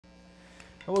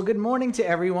Well, good morning to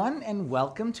everyone, and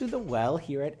welcome to The Well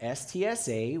here at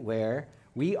STSA, where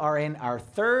we are in our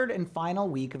third and final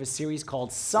week of a series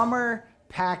called Summer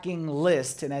Packing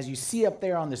List. And as you see up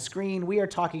there on the screen, we are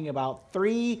talking about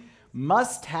 3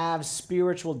 must-have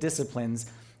spiritual disciplines.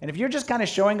 And if you're just kind of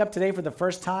showing up today for the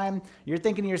first time, you're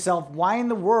thinking to yourself, why in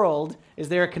the world is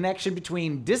there a connection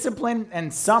between discipline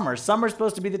and summer? Summer's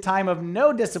supposed to be the time of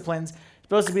no disciplines,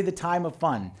 supposed to be the time of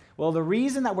fun. Well, the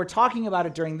reason that we're talking about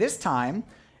it during this time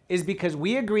is because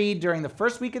we agreed during the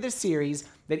first week of this series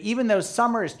that even though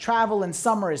summer is travel and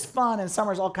summer is fun and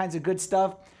summer is all kinds of good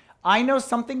stuff, I know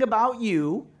something about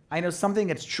you. I know something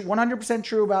that's 100%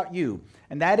 true about you,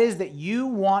 and that is that you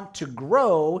want to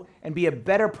grow and be a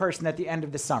better person at the end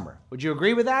of the summer. Would you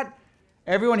agree with that?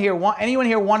 Anyone here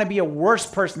want to be a worse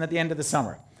person at the end of the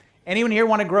summer? Anyone here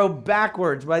want to grow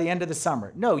backwards by the end of the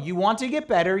summer? No, you want to get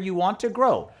better, you want to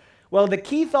grow. Well, the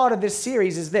key thought of this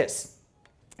series is this,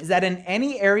 is that in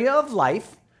any area of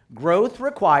life, growth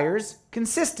requires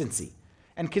consistency,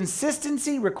 and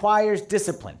consistency requires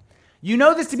discipline. You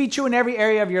know this to be true in every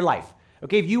area of your life.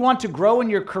 Okay, if you want to grow in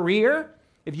your career,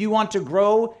 if you want to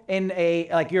grow in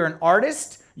like you're an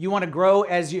artist, you want to grow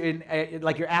as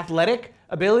like your athletic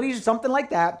abilities or something like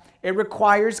that, it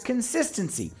requires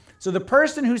consistency. So the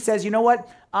person who says, you know what,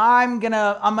 I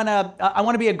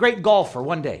want to be a great golfer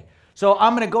one day. So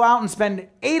I'm going to go out and spend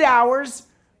 8 hours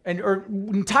or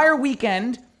entire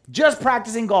weekend just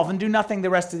practicing golf and do nothing the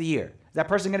rest of the year. Is that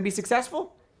person going to be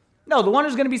successful? No, the one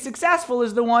who's going to be successful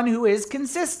is the one who is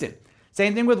consistent.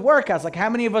 Same thing with workouts. Like how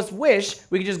many of us wish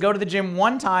we could just go to the gym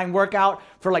one time, work out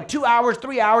for like 2 hours,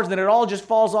 3 hours, then it all just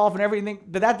falls off and everything.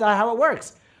 But that's not how it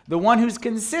works. The one who's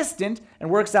consistent and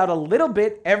works out a little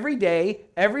bit every day,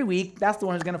 every week, that's the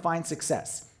one who's going to find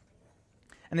success.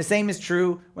 And the same is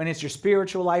true when it's your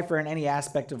spiritual life or in any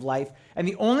aspect of life. And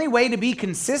the only way to be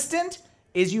consistent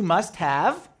is you must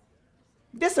have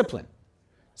discipline.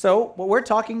 So what we're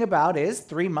talking about is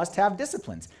 3 must-have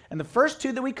disciplines. And the first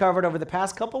 2 that we covered over the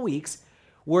past couple weeks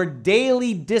were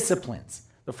daily disciplines.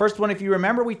 The first one, if you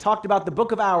remember, we talked about the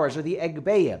Book of Hours or the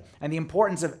Agpeya and the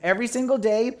importance of every single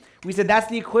day. We said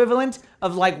that's the equivalent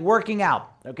of like working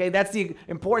out, okay? That's the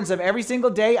importance of every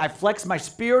single day. I flex my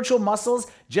spiritual muscles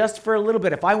just for a little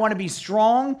bit. If I want to be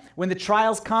strong when the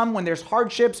trials come, when there's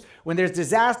hardships, when there's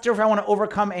disaster, if I want to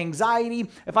overcome anxiety,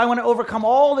 if I want to overcome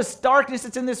all this darkness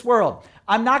that's in this world,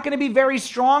 I'm not going to be very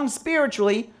strong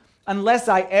spiritually unless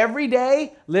I every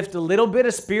day lift a little bit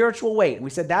of spiritual weight. And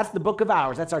we said that's the Book of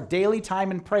Hours. That's our daily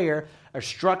time in prayer, a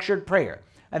structured prayer.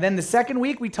 And then the second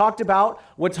week, we talked about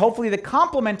what's hopefully the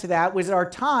complement to that was our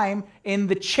time in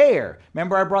the chair.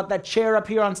 Remember, I brought that chair up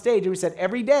here on stage, and we said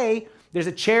every day there's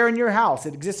a chair in your house.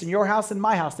 It exists in your house and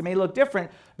my house. It may look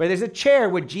different, but there's a chair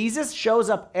where Jesus shows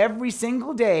up every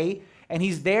single day, and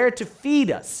he's there to feed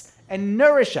us and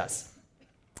nourish us.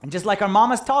 And just like our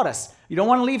mamas taught us, you don't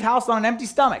want to leave house on an empty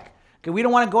stomach. Okay, we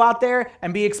don't want to go out there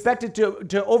and be expected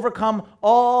to overcome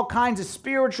all kinds of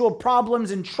spiritual problems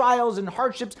and trials and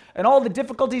hardships and all the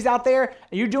difficulties out there,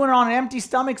 and you're doing it on an empty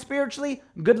stomach spiritually.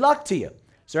 Good luck to you.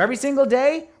 So every single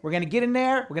day, we're going to get in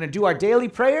there, we're going to do our daily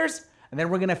prayers, and then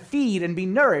we're going to feed and be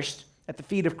nourished at the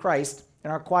feet of Christ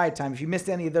in our quiet time. If you missed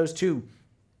any of those 2,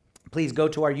 please go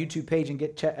to our YouTube page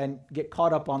and get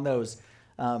caught up on those.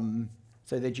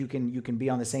 So that you can be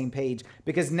on the same page,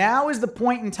 because now is the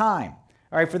point in time.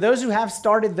 All right, for those who have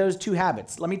started those 2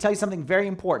 habits, let me tell you something very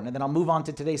important, and then I'll move on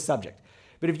to today's subject.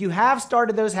 But if you have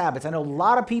started those habits, I know a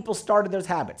lot of people started those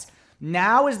habits.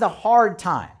 Now is the hard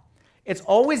time. It's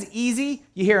always easy.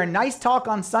 You hear a nice talk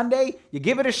on Sunday, you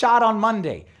give it a shot on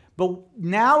Monday. But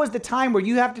now is the time where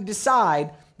you have to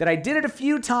decide that I did it a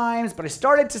few times, but I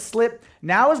started to slip.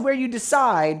 Now is where you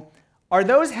decide, are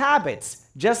those habits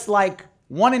just like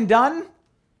one and done?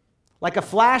 Like a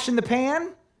flash in the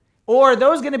pan? Or are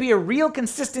those going to be a real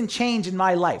consistent change in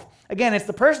my life? Again, it's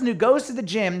the person who goes to the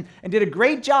gym and did a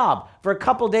great job for a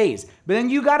couple days. But then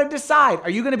you got to decide, are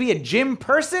you going to be a gym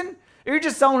person? Or you're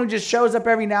just someone who just shows up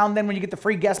every now and then when you get the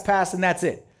free guest pass and that's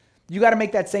it. You got to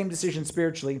make that same decision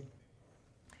spiritually.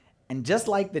 And just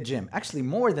like the gym, actually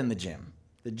more than the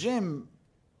gym,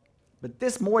 but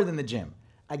this more than the gym,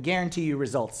 I guarantee you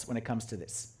results when it comes to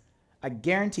this. I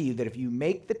guarantee you that if you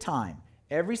make the time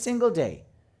every single day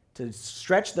to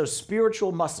stretch those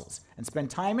spiritual muscles and spend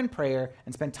time in prayer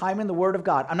and spend time in the Word of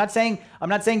God. I'm not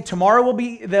saying tomorrow will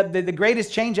be the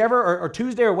greatest change ever or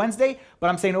Tuesday or Wednesday, but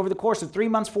I'm saying over the course of 3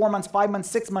 months, 4 months, 5 months,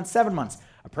 6 months, 7 months,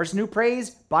 a person who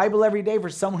prays Bible every day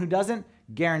versus someone who doesn't,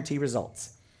 guarantee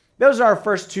results. Those are our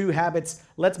first 2 habits.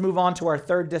 Let's move on to our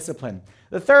third discipline.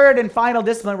 The third and final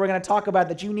discipline we're going to talk about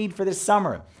that you need for this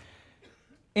summer,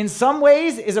 in some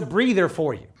ways, is a breather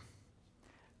for you.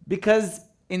 Because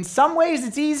In some ways,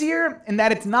 it's easier in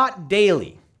that it's not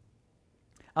daily.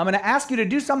 I'm going to ask you to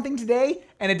do something today,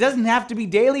 and it doesn't have to be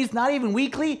daily. It's not even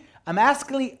weekly. I'm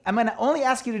going to only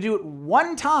ask you to do it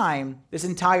one time this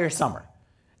entire summer.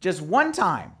 Just one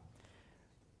time.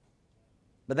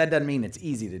 But that doesn't mean it's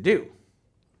easy to do.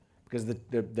 Because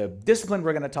the discipline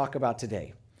we're going to talk about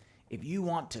today, if you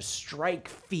want to strike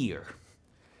fear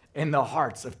in the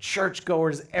hearts of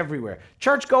churchgoers everywhere,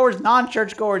 churchgoers,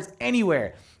 non-churchgoers,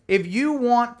 anywhere, if you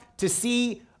want to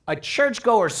see a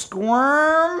churchgoer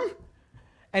squirm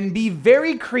and be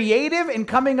very creative in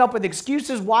coming up with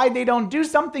excuses why they don't do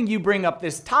something, you bring up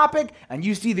this topic and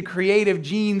you see the creative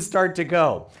genes start to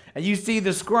go. And you see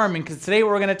the squirming, because today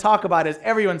what we're going to talk about is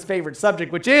everyone's favorite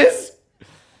subject, which is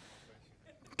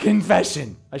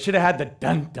confession. I should have had the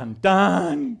dun, dun,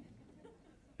 dun.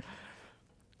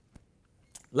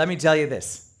 Let me tell you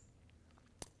this.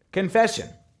 Confession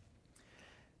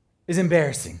is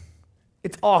embarrassing.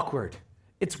 It's awkward.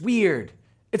 It's weird.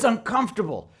 It's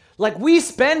uncomfortable. Like, we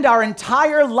spend our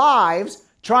entire lives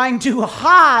trying to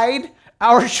hide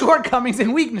our shortcomings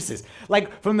and weaknesses.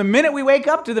 Like, from the minute we wake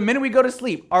up to the minute we go to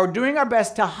sleep, are doing our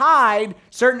best to hide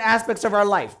certain aspects of our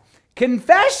life.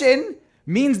 Confession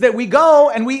means that we go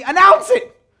and we announce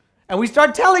it. And we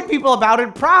start telling people about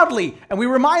it proudly. And we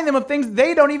remind them of things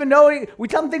they don't even know. We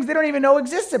tell them things they don't even know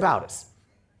exist about us.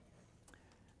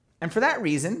 And for that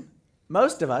reason,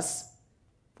 most of us,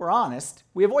 if we're honest,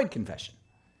 we avoid confession.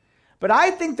 But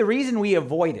I think the reason we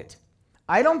avoid it,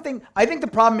 I think the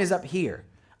problem is up here.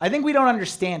 I think we don't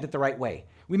understand it the right way.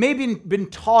 We may have been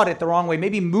taught it the wrong way.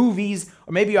 Maybe movies,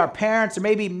 or maybe our parents, or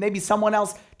maybe someone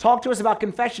else talked to us about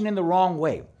confession in the wrong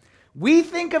way. We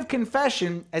think of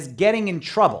confession as getting in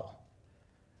trouble.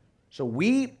 So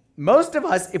most of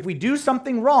us, if we do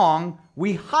something wrong,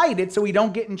 we hide it so we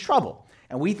don't get in trouble.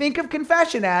 And we think of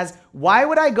confession as, why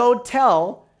would I go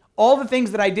tell all the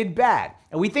things that I did bad?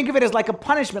 And we think of it as like a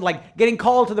punishment, like getting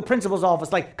called to the principal's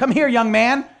office, like, come here, young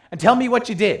man, and tell me what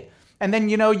you did. And then,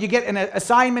 you get an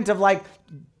assignment of like,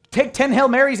 take 10 Hail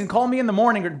Marys and call me in the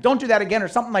morning, or don't do that again, or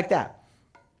something like that.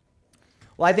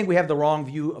 Well, I think we have the wrong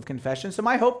view of confession. So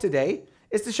my hope today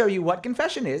is to show you what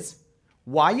confession is,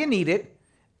 why you need it,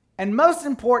 and most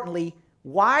importantly,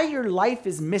 why your life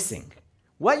is missing,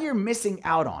 what you're missing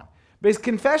out on. Because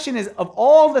confession is, of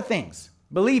all the things,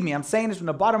 believe me, I'm saying this from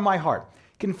the bottom of my heart,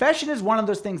 confession is one of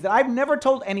those things that I've never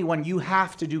told anyone you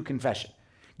have to do confession.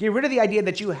 Get rid of the idea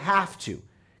that you have to.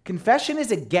 Confession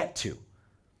is a get to.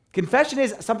 Confession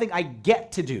is something I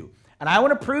get to do. And I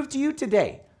want to prove to you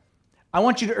today, I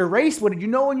want you to erase what you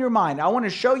know in your mind. I want to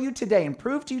show you today and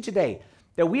prove to you today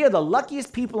that we are the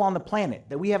luckiest people on the planet,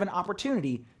 that we have an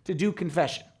opportunity to do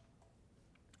confession.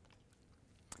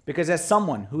 Because as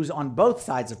someone who's on both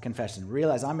sides of confession,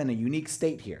 realize I'm in a unique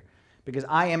state here. Because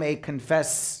I am a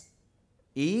confess-e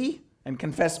and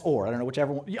confess-or. I don't know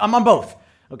whichever one. I'm on both,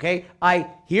 okay? I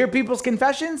hear people's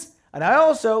confessions, and I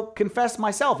also confess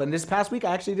myself. And this past week,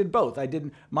 I actually did both. I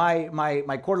did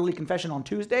my quarterly confession on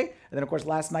Tuesday, and then, of course,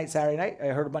 last night, Saturday night, I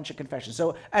heard a bunch of confessions.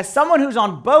 So as someone who's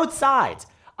on both sides,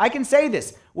 I can say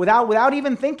this without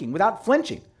even thinking, without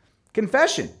flinching.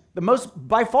 Confession,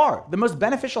 by far, the most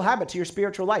beneficial habit to your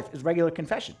spiritual life is regular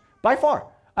confession. By far.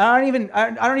 I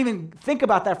don't even think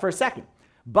about that for a second.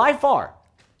 By far,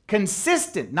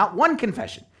 consistent, not one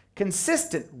confession,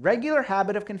 consistent, regular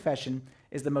habit of confession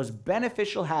is the most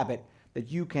beneficial habit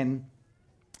that you can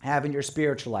have in your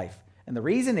spiritual life. And the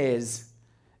reason is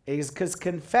because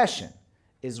confession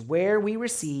is where we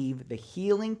receive the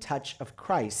healing touch of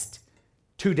Christ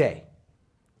today.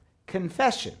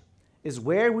 Confession is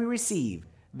where we receive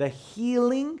the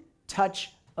healing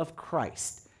touch of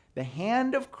Christ, the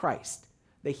hand of Christ,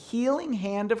 the healing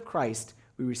hand of Christ.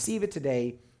 We receive it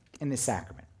today in this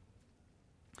sacrament.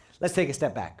 Let's take a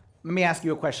step back. Let me ask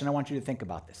you a question. I want you to think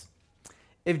about this.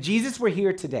 If Jesus were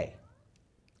here today,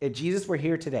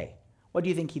 what do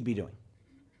you think he'd be doing?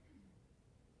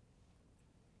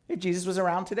 If Jesus was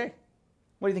around today,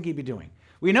 what do you think he'd be doing?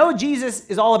 We know Jesus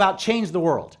is all about change the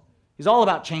world. He's all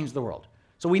about change the world.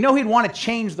 So we know he'd want to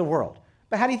change the world.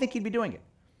 But how do you think he'd be doing it?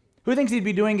 Who thinks he'd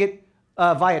be doing it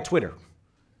via Twitter?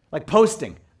 Like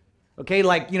posting. Okay,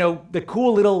 like, the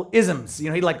cool little isms.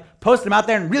 He'd like post them out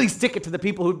there and really stick it to the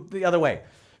people the other way.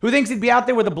 Who thinks he'd be out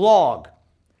there with a blog?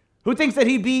 Who thinks that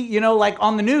he'd be, like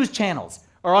on the news channels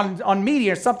or on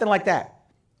media or something like that?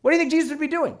 What do you think Jesus would be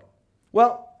doing?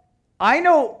 Well, I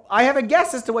have a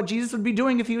guess as to what Jesus would be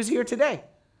doing if he was here today.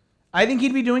 I think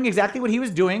he'd be doing exactly what he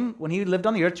was doing when he lived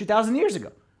on the earth 2,000 years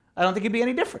ago. I don't think it'd be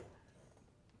any different.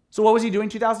 So what was he doing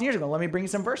 2,000 years ago? Let me bring you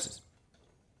some verses.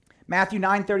 Matthew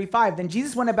 9:35. Then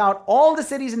Jesus went about all the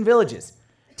cities and villages,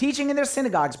 teaching in their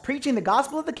synagogues, preaching the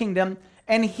gospel of the kingdom,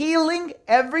 and healing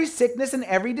every sickness and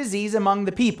every disease among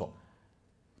the people.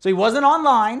 So he wasn't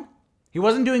online. He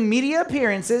wasn't doing media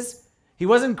appearances. He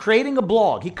wasn't creating a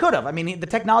blog. He could have. I mean, the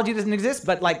technology doesn't exist,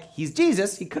 but like, he's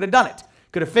Jesus. He could have done it.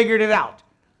 Could have figured it out.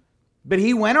 But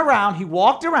he went around, he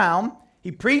walked around,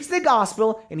 he preached the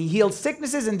gospel, and he healed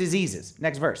sicknesses and diseases.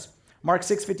 Next verse, Mark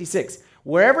 6:56.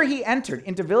 Wherever he entered,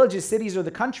 into villages, cities, or the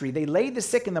country, they laid the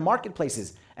sick in the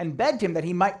marketplaces and begged him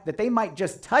that they might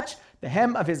just touch the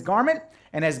hem of his garment,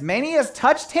 and as many as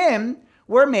touched him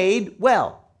were made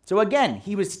well. So again,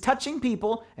 he was touching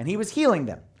people and he was healing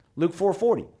them. Luke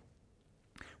 4:40.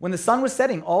 When the sun was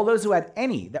setting, all those who had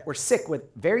any that were sick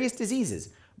with various diseases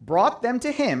brought them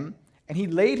to him, and he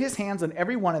laid his hands on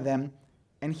every one of them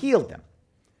and healed them.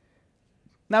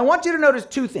 Now, I want you to notice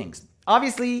two things.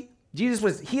 Obviously, Jesus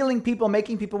was healing people,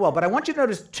 making people well, but I want you to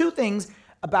notice two things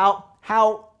about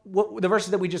the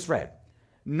verses that we just read.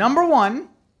 Number one,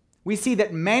 we see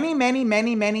that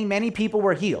many people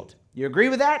were healed. You agree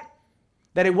with that?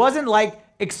 That it wasn't like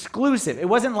exclusive. It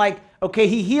wasn't like, okay,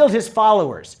 he healed his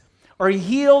followers, or he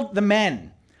healed the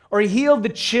men, or he healed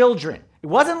the children. It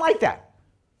wasn't like that.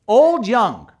 Old,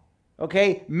 young,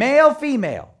 okay, male,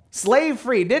 female, slave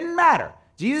free, didn't matter.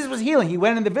 Jesus was healing. He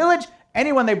went in the village.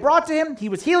 Anyone they brought to him, he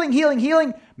was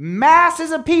healing.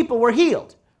 Masses of people were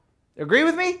healed. Agree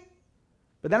with me?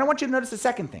 But then I want you to notice the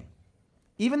second thing.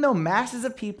 Even though masses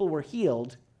of people were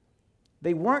healed,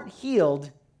 they weren't healed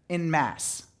in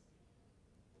mass.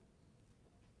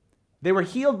 They were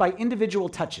healed by individual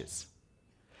touches.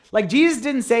 Like Jesus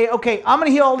didn't say, okay, I'm going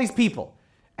to heal all these people.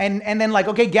 And then like,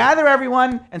 okay, gather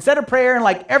everyone and said a prayer and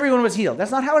like everyone was healed.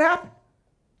 That's not how it happened.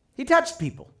 He touched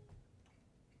people.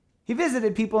 He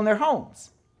visited people in their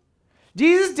homes.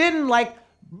 Jesus didn't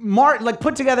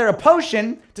put together a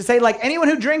potion to say like anyone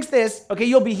who drinks this, okay,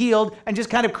 you'll be healed, and just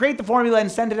kind of create the formula and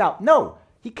send it out. No,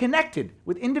 he connected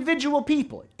with individual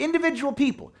people.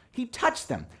 He touched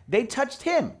them. They touched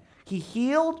him. He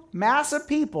healed mass of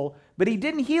people, but he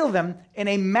didn't heal them in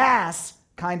a mass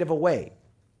kind of a way.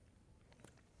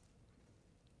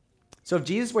 So if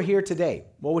Jesus were here today,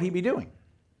 what would he be doing?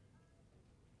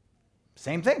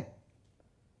 Same thing.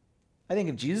 I think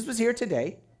if Jesus was here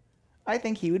today, I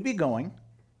think he would be going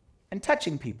and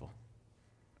touching people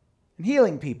and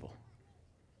healing people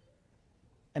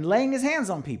and laying his hands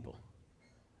on people.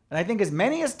 And I think as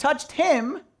many as touched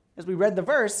him, as we read the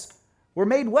verse, were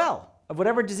made well of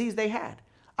whatever disease they had.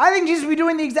 I think Jesus would be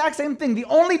doing the exact same thing. The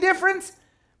only difference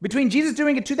between Jesus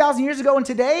doing it 2,000 years ago and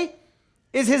today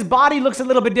is his body looks a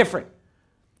little bit different.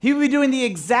 He would be doing the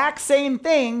exact same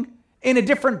thing in a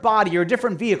different body or a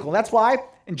different vehicle. That's why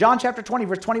in John chapter 20,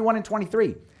 verse 21 and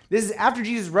 23, this is after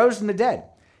Jesus rose from the dead.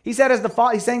 He said,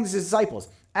 he's saying to his disciples,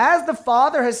 as the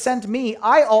Father has sent me,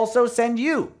 I also send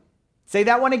you. Say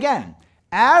that one again.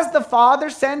 As the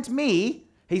Father sent me,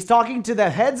 he's talking to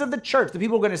the heads of the church, the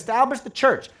people who are going to establish the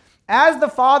church. As the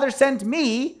Father sent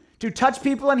me to touch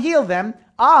people and heal them,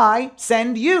 I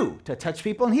send you to touch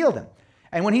people and heal them.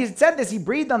 And when he had said this, he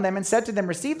breathed on them and said to them,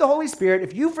 receive the Holy Spirit.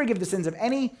 If you forgive the sins of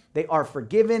any, they are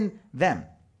forgiven them.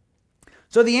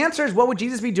 So the answer is, what would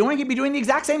Jesus be doing? He'd be doing the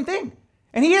exact same thing.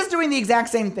 And he is doing the exact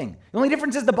same thing. The only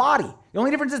difference is the body. The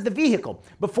only difference is the vehicle.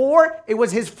 Before, it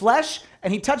was his flesh,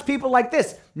 and he touched people like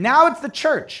this. Now it's the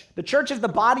church. The church is the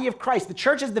body of Christ. The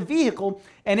church is the vehicle,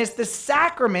 and it's the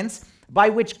sacraments by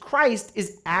which Christ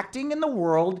is acting in the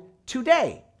world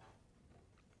today.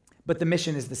 But the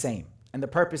mission is the same, and the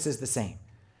purpose is the same.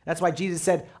 That's why Jesus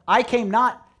said, I came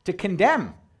not to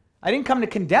condemn. I didn't come to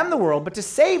condemn the world, but to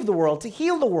save the world, to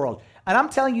heal the world. And I'm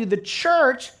telling you, the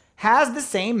church has the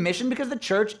same mission because the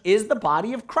church is the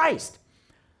body of Christ.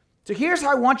 So here's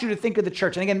how I want you to think of the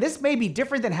church. And again, this may be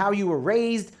different than how you were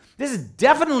raised. This is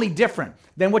definitely different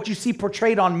than what you see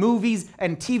portrayed on movies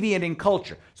and TV and in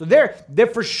culture. So they're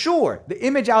for sure, the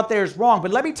image out there is wrong. But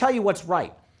let me tell you what's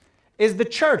right. Is the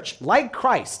church, like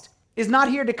Christ, is not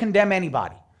here to condemn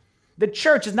anybody. The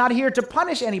church is not here to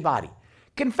punish anybody.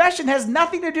 Confession has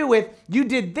nothing to do with you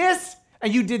did this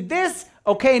and you did this.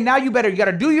 Okay, now you got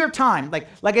to do your time.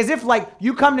 Like as if like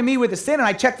you come to me with a sin and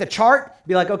I check the chart,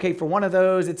 be like, okay, for one of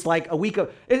those, it's like a week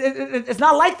of, it's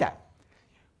not like that.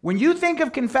 When you think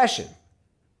of confession,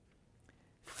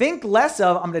 think less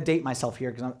of, I'm going to date myself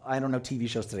here because I don't know TV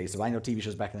shows today, so I know TV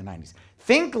shows back in the 90s.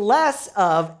 Think less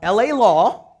of LA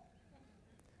Law.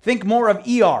 Think more of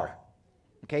ER.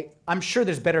 Okay, I'm sure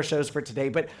there's better shows for today,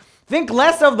 but think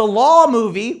less of the Law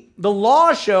movie, the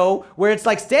Law show, where it's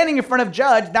like standing in front of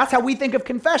judge. That's how we think of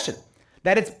confession.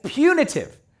 That it's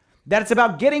punitive, that it's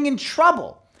about getting in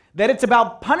trouble, that it's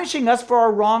about punishing us for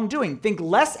our wrongdoing. Think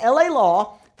less LA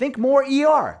Law, think more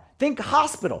ER, think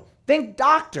hospital, Think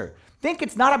doctor. Think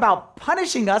it's not about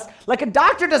punishing us. Like a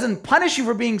doctor doesn't punish you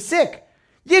for being sick.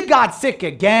 You got sick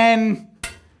again.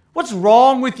 What's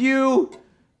wrong with you?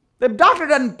 The doctor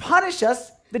doesn't punish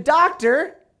us. The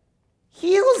doctor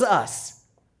heals us.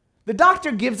 The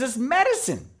doctor gives us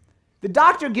medicine. The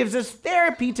doctor gives us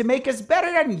therapy to make us better.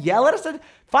 He doesn't yell at us.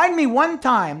 Find me one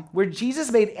time where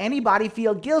Jesus made anybody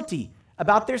feel guilty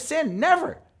about their sin.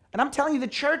 Never. And I'm telling you, the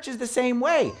church is the same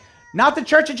way. Not the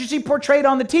church that you see portrayed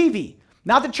on the TV.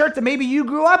 Not the church that maybe you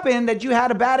grew up in that you had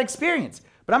a bad experience.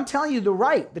 But I'm telling you,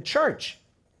 the church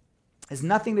has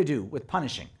nothing to do with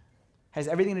punishing. It has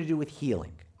everything to do with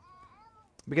healing.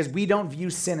 Because we don't view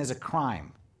sin as a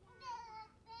crime.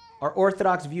 Our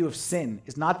orthodox view of sin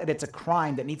is not that it's a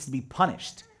crime that needs to be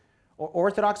punished. Our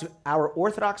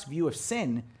orthodox view of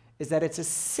sin is that it's a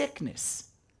sickness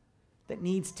that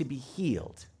needs to be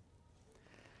healed.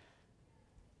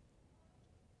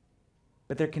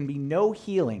 But there can be no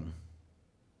healing.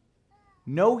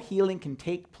 No healing can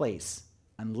take place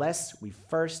unless we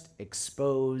first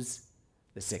expose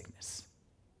the sickness.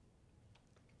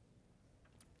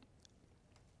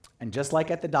 And just like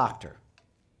at the doctor,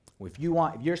 if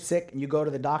you're sick and you go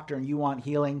to the doctor and you want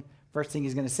healing, first thing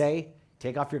he's going to say,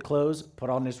 take off your clothes,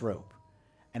 put on this robe.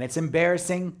 And it's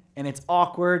embarrassing and it's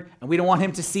awkward and we don't want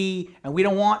him to see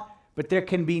but there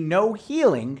can be no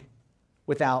healing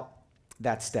without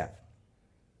that step.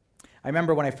 I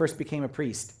remember when I first became a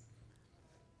priest,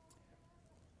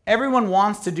 everyone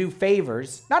wants to do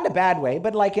favors, not in a bad way,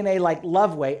 but like in a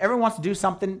love way. Everyone wants to do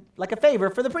something like a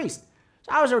favor for the priest.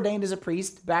 So I was ordained as a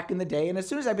priest back in the day, and as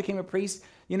soon as I became a priest,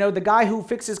 the guy who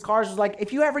fixes cars was like,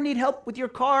 if you ever need help with your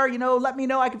car, let me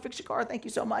know, I can fix your car, thank you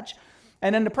so much.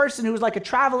 And then the person who was like a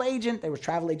travel agent, there was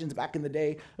travel agents back in the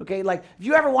day, okay, like, if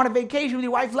you ever want a vacation with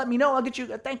your wife, let me know, I'll get you,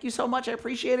 thank you so much, I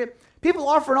appreciate it. People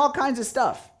offering all kinds of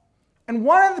stuff. And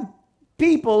one of the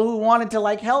people who wanted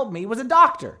to help me was a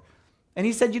doctor. And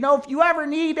he said, if you ever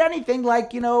need anything,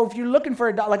 if you're looking for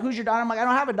a doctor, who's your doctor? I'm like, I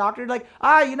don't have a doctor. Like,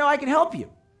 I can help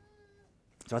you.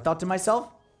 So I thought to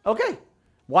myself, okay,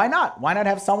 why not? Why not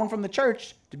have someone from the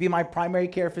church to be my primary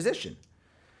care physician?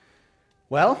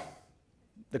 Well,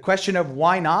 the question of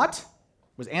why not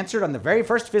was answered on the very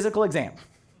first physical exam.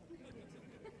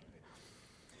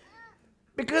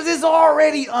 Because it's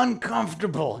already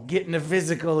uncomfortable getting a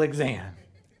physical exam.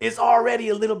 It's already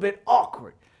a little bit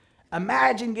awkward.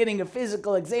 Imagine getting a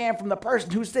physical exam from the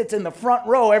person who sits in the front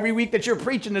row every week that you're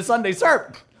preaching the Sunday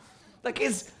sermon.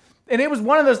 And it was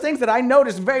one of those things that I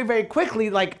noticed very, very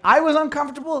quickly. I was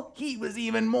uncomfortable. He was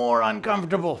even more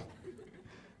uncomfortable.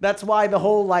 That's why the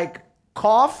whole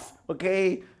cough,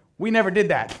 okay, we never did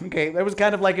that. Okay, that was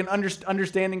kind of an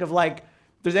understanding of if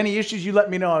there's any issues, you let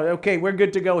me know. Okay, we're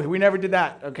good to go. We never did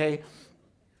that, okay?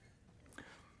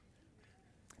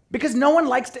 Because no one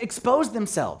likes to expose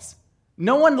themselves.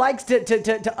 No one likes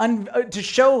to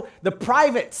show the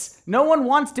privates. No one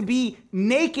wants to be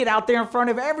naked out there in front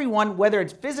of everyone, whether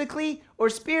it's physically or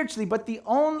spiritually. But the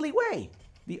only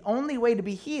way to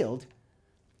be healed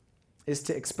is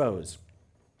to expose.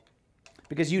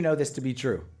 Because you know this to be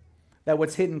true, that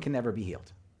what's hidden can never be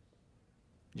healed.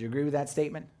 Do you agree with that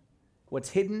statement? What's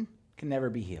hidden can never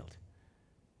be healed.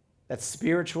 That's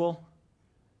spiritual,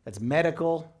 that's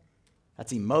medical,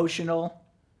 that's emotional,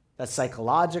 that's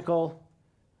psychological.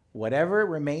 Whatever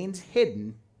remains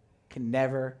hidden can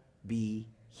never be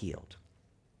healed.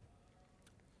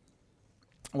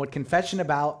 What confession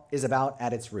is about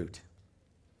at its root.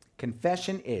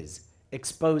 Confession is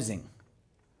exposing.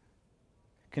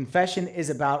 Confession is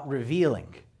about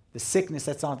revealing the sickness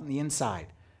that's on the inside,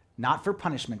 not for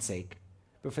punishment's sake,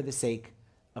 but for the sake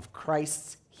of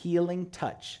Christ's healing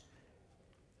touch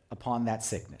upon that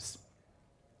sickness.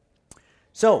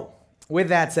 So, with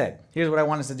that said, here's what I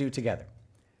want us to do together.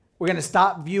 We're going to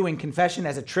stop viewing confession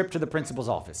as a trip to the principal's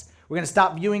office. We're going to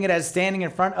stop viewing it as standing in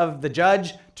front of the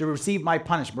judge to receive my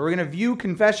punishment. We're going to view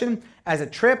confession as a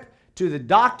trip to the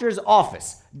doctor's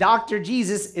office. Dr.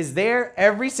 Jesus is there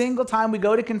every single time we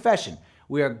go to confession.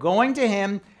 We are going to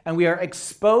him and we are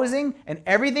exposing, and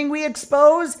everything we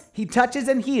expose, he touches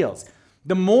and heals.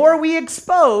 The more we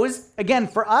expose, again,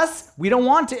 for us, we don't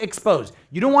want to expose.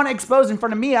 You don't want to expose in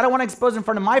front of me. I don't want to expose in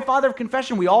front of my father of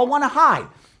confession. We all want to hide.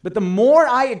 But the more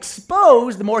I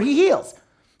expose, the more he heals.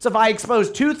 So if I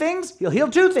expose 2 things, he'll heal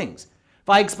 2 things. If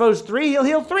I expose 3, he'll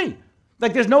heal 3.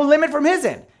 There's no limit from his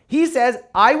end. He says,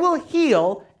 I will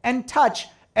heal and touch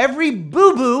every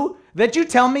boo-boo that you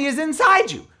tell me is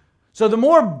inside you. So the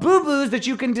more boo-boos that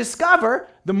you can discover,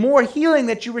 the more healing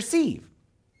that you receive.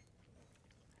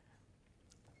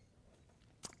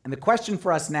 And the question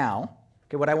for us now,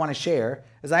 okay, what I want to share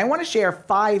is I want to share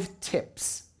 5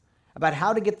 tips about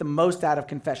how to get the most out of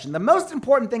confession. The most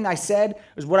important thing I said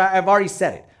is what I've already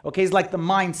said it, okay, is like the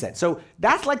mindset. So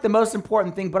that's like the most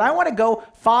important thing, but I want to go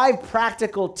 5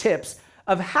 practical tips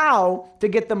of how to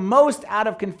get the most out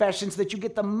of confession so that you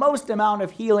get the most amount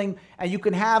of healing and you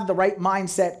can have the right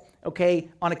mindset, okay,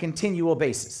 on a continual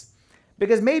basis.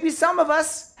 Because maybe some of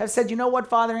us have said, you know what,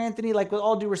 Father Anthony, like with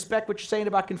all due respect, what you're saying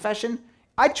about confession,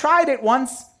 I tried it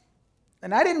once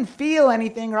and I didn't feel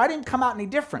anything or I didn't come out any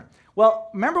different. Well,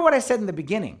 remember what I said in the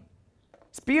beginning.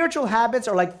 Spiritual habits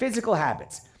are like physical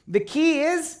habits. The key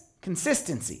is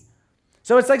consistency.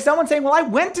 So it's like someone saying, well, I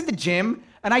went to the gym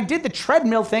and I did the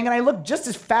treadmill thing and I looked just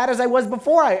as fat as I was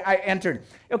before I entered.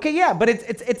 Okay, yeah, but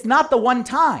it's not the one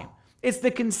time. It's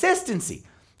the consistency.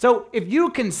 So if you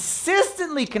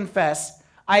consistently confess,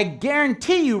 I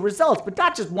guarantee you results, but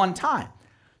not just one time.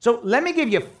 So let me give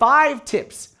you 5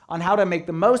 tips on how to make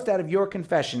the most out of your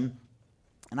confession.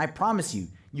 And I promise you,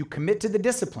 you commit to the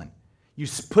discipline. You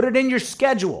put it in your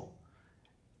schedule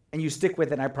and you stick with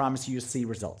it. And I promise you, you'll see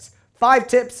results. 5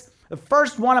 tips. The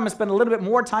first one I'm going to spend a little bit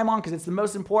more time on because it's the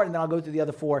most important. Then I'll go through the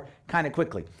other 4 kind of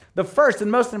quickly. The first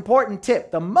and most important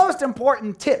tip,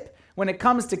 when it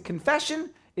comes to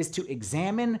confession is to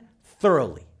examine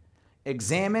thoroughly.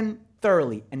 Examine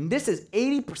thoroughly. And this is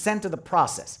 80% of the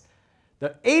process.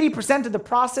 The 80% of the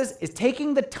process is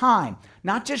taking the time,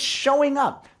 not just showing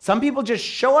up. Some people just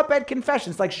show up at confession.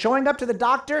 It's like showing up to the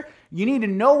doctor. You need to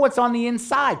know what's on the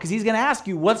inside because he's going to ask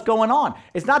you what's going on.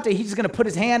 It's not that he's just going to put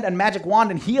his hand and magic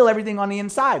wand and heal everything on the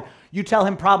inside. You tell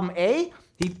him problem A,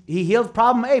 he heals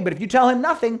problem A. But if you tell him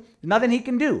nothing he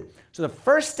can do. So the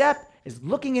first step is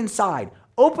looking inside,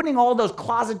 opening all those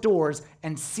closet doors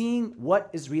and seeing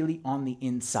what is really on the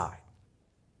inside.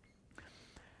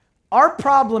 Our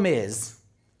problem is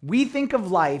we think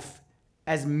of life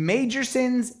as major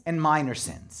sins and minor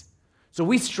sins. So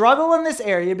we struggle in this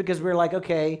area because we're like,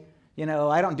 okay, you know,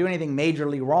 I don't do anything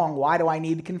majorly wrong. Why do I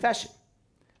need confession?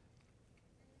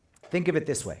 Think of it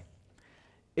this way.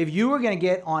 If you were going to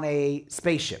get on a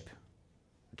spaceship,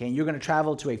 okay, and you're going to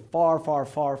travel to a far, far,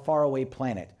 far, far away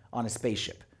planet on a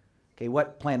spaceship, okay,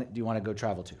 what planet do you want to go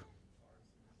travel to?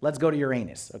 Let's go to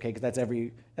Uranus, okay? Because that's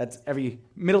every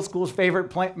middle schooler's favorite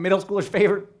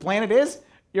planet is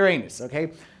Uranus,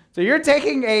 okay? So you're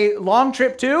taking a long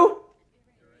trip to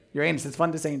Uranus. It's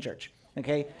fun to say in church,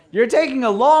 okay? You're taking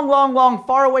a long, long, long,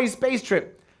 far away space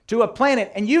trip to a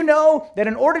planet, and you know that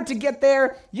in order to get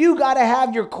there, you got to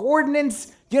have your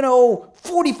coordinates,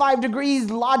 45 degrees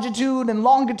longitude and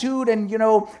longitude, and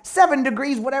 7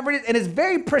 degrees, whatever it is, and it's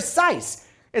very precise.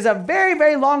 It's a very,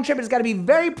 very long trip. It's got to be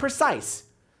very precise.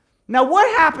 Now,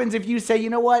 what happens if you say, you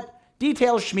know what,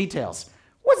 details, schmetails?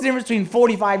 What's the difference between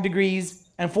 45 degrees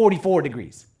and 44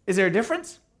 degrees? Is there a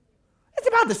difference? It's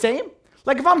about the same.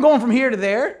 Like if I'm going from here to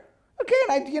there, okay,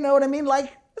 and you know what I mean?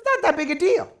 Like, it's not that big a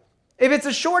deal. If it's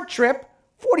a short trip,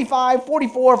 45,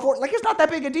 44, 40, like it's not that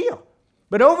big a deal.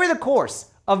 But over the course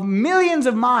of millions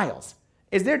of miles,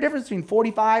 is there a difference between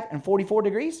 45 and 44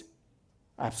 degrees?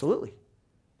 Absolutely.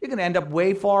 You're going to end up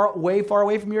way far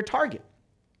away from your target.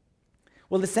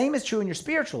 Well, the same is true in your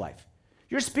spiritual life.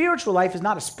 Your spiritual life is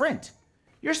not a sprint.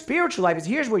 Your spiritual life is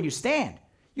here's where you stand.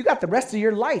 You got the rest of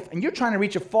your life, and you're trying to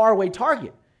reach a faraway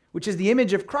target, which is the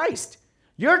image of Christ.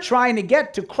 You're trying to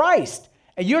get to Christ,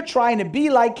 and you're trying to be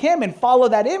like him and follow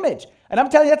that image. And I'm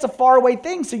telling you, that's a faraway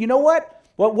thing. So you know what?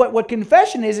 What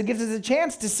confession is, it gives us a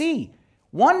chance to see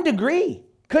 1 degree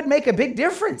could make a big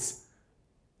difference.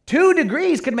 2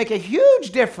 degrees could make a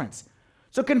huge difference.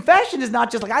 So confession is not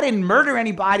just like, I didn't murder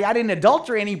anybody, I didn't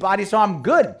adulterate anybody, so I'm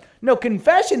good. No,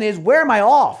 confession is, where am I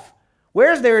off?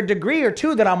 Where's there a degree or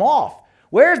 2 that I'm off?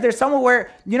 Where is there somewhere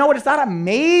where, you know what, it's not a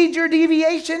major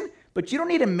deviation, but you don't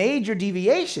need a major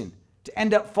deviation to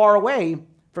end up far away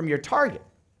from your target.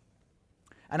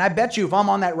 And I bet you if I'm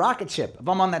on that rocket ship, if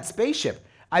I'm on that spaceship,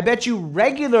 I bet you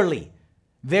regularly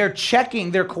they're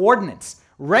checking their coordinates,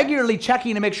 regularly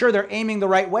checking to make sure they're aiming the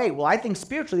right way. Well, I think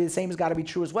spiritually the same has got to be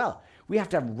true as well. We have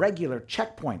to have regular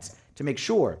checkpoints to make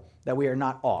sure that we are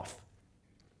not off.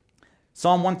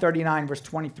 Psalm 139, verse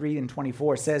 23 and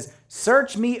 24 says,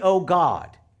 "Search me, O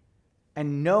God,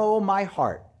 and know my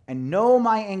heart, and know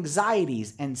my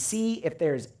anxieties, and see if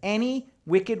there is any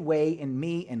wicked way in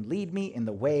me, and lead me in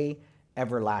the way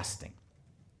everlasting."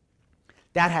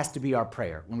 That has to be our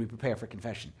prayer when we prepare for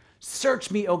confession.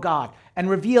 Search me, O God, and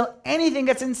reveal anything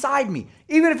that's inside me,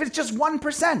 even if it's just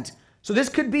 1%. So this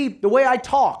could be the way I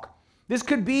talk. This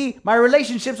could be my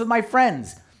relationships with my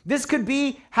friends. This could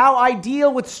be how I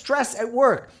deal with stress at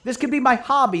work. This could be my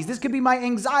hobbies. This could be my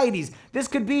anxieties. This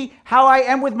could be how I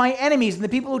am with my enemies and the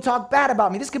people who talk bad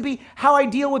about me. This could be how I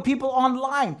deal with people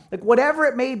online. Like whatever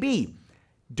it may be,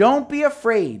 Don't be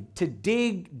afraid to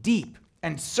dig deep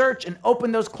and search and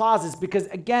open those closets because,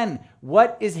 again,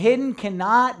 what is hidden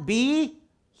cannot be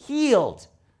healed.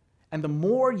 And the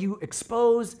more you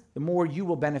expose, the more you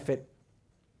will benefit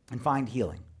and find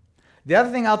healing. The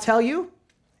other thing I'll tell you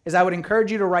is I would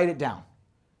encourage you to write it down.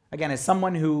 Again, as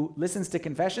someone who listens to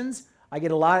confessions, I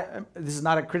get a lot, this is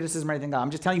not a criticism or anything.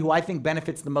 I'm just telling you who I think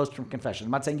benefits the most from confession.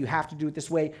 I'm not saying you have to do it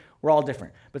this way. We're all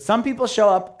different. But some people show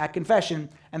up at confession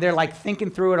and they're like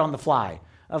thinking through it on the fly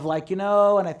of like, and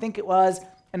I think it was,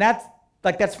 and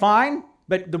that's fine.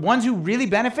 But the ones who really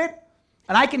benefit,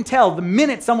 and I can tell the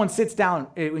minute someone sits down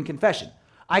in confession,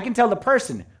 I can tell the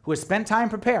person who has spent time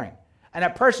preparing and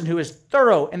that person who is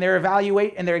thorough in their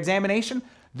examination,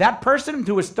 that person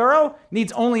who is thorough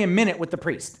needs only a minute with the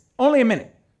priest. Only a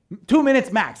minute. 2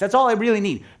 minutes max. That's all I really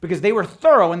need because they were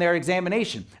thorough in their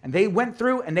examination and they went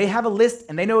through and they have a list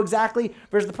and they know exactly.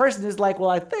 Versus the person is like, well,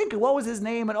 I think what was his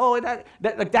name and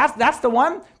that's the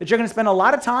one that you're going to spend a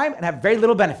lot of time and have very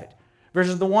little benefit.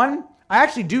 Versus the one, I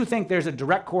actually do think there's a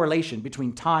direct correlation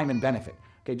between time and benefit.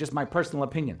 Okay, just my personal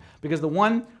opinion. Because the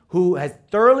one who has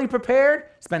thoroughly prepared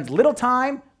spends little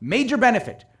time, major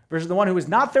benefit. Versus the one who is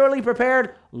not thoroughly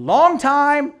prepared, long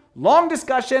time, long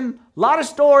discussion, a lot of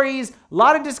stories, a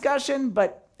lot of discussion,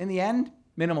 but in the end,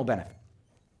 minimal benefit.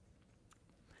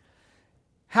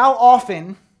 How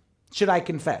often should I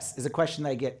confess is a question that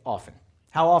I get often.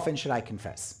 How often should I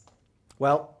confess?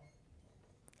 Well,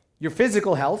 your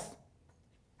physical health,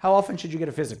 how often should you get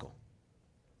a physical?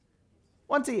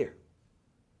 Once a year.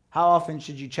 How often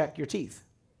should you check your teeth?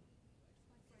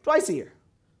 Twice a year.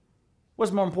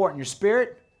 What's more important, your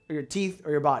spirit or your teeth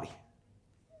or your body?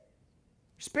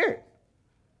 Your spirit.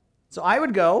 So I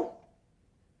would go,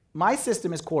 my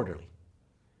system is quarterly.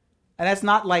 And that's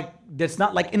not like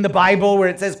in the Bible where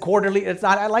it says quarterly. It's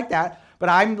not, I like that. But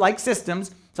I'm like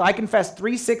systems. So I confess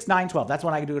 3, 6, 9, 12. That's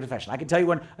when I can do a confession. I can tell you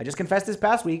when I just confessed this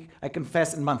past week. I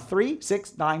confess in month 3,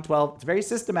 6, 9, 12. It's very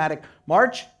systematic.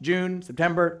 March, June,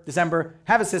 September, December.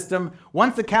 Have a system.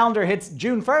 Once the calendar hits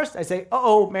June 1st, I say,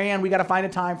 Marianne, we got to find a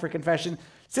time for confession.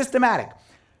 Systematic.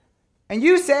 And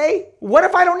you say, what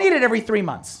if I don't need it every 3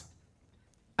 months?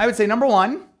 I would say, number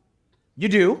 1, you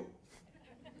do.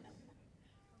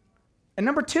 And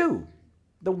number 2,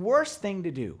 the worst thing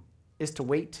to do is to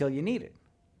wait till you need it.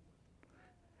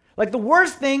 Like the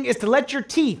worst thing is to let your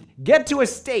teeth get to a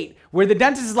state where the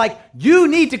dentist is like, you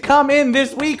need to come in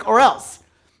this week or else.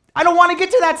 I don't want to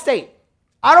get to that state.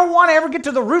 I don't want to ever get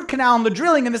to the root canal and the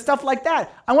drilling and the stuff like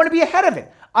that. I want to be ahead of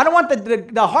it. I don't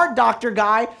want the heart doctor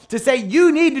guy to say,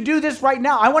 you need to do this right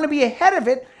now. I want to be ahead of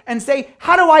it and say,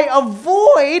 how do I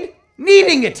avoid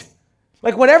needing it?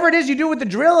 Like whatever it is you do with the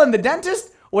drill and the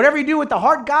dentist, whatever you do with the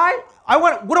heart guy,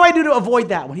 what do I do to avoid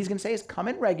that? What he's going to say is come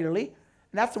in regularly,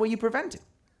 and that's the way you prevent it.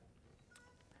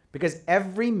 Because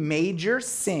every major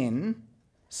sin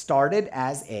started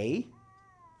as a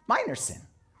minor sin,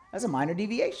 as a minor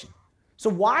deviation. So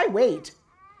why wait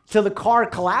till the car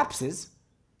collapses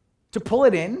to pull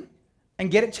it in and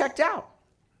get it checked out?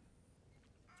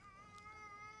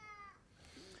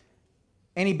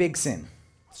 Any big sin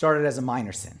started as a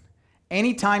minor sin.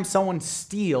 Anytime someone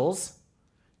steals,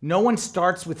 no one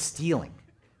starts with stealing.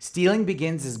 Stealing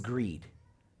begins as greed.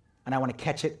 And I want to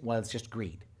catch it while it's just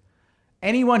greed.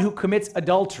 Anyone who commits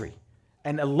adultery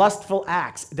and lustful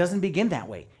acts, it doesn't begin that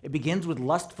way. It begins with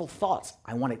lustful thoughts.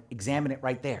 I want to examine it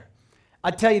right there. I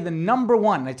tell you the number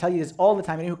one, and I tell you this all the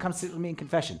time, anyone who comes to sit with me in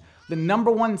confession, the number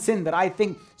one sin that I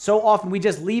think so often we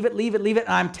just leave it, and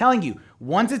I'm telling you,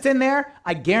 once it's in there,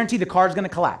 I guarantee the car's going to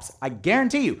collapse. I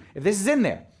guarantee you, if this is in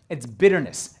there, it's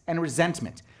bitterness and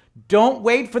resentment. Don't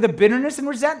wait for the bitterness and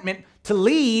resentment to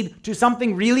lead to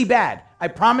something really bad. I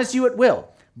promise you it will.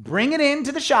 Bring it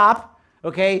into the shop.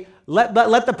 Okay, let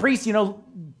the priest,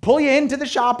 pull you into the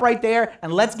shop right there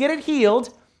and let's get it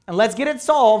healed and let's get it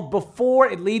solved before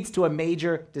it leads to a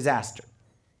major disaster.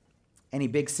 Any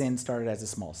big sin started as a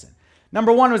small sin.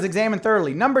 Number 1 was examine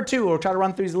thoroughly. Number 2, we'll try to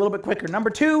run through these a little bit quicker.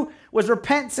 Number 2 was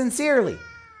repent sincerely.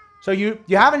 So you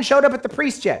haven't showed up at the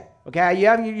priest yet. Okay,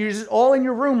 you're just all in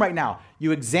your room right now.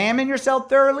 You examine yourself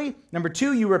thoroughly. Number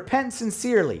 2, you repent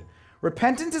sincerely.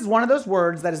 Repentance is one of those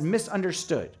words that is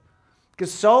misunderstood.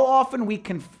 Because so often we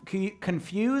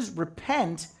confuse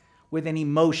repent with an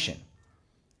emotion.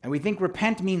 And we think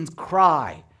repent means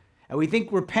cry. And we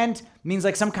think repent means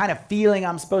like some kind of feeling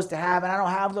I'm supposed to have, and I don't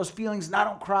have those feelings, and I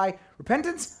don't cry.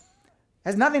 Repentance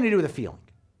has nothing to do with a feeling.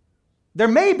 There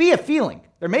may be a feeling.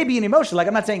 There may be an emotion. Like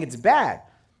I'm not saying it's bad.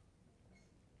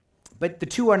 But the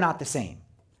two are not the same.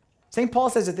 St.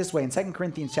 Paul says it this way in 2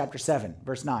 Corinthians chapter 7,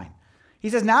 verse 9. He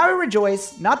says, now I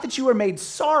rejoice, not that you were made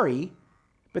sorry,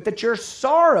 but that your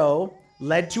sorrow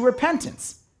led to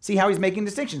repentance. See how he's making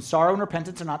distinctions. Sorrow and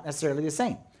repentance are not necessarily the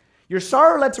same. Your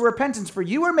sorrow led to repentance, for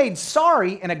you were made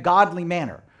sorry in a godly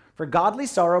manner. For godly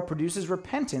sorrow produces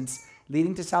repentance,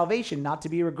 leading to salvation, not to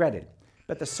be regretted.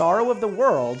 But the sorrow of the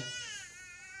world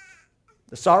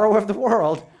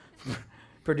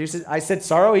produces, I said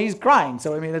sorrow, he's crying.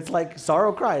 So, I mean, it's like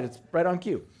sorrow cried. It's right on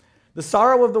cue. The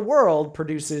sorrow of the world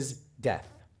produces death.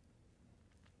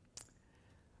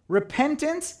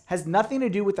 Repentance has nothing to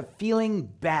do with the feeling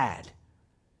bad.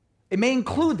 It may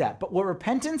include that, but what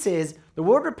repentance is, the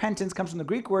word repentance comes from the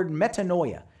Greek word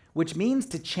metanoia, which means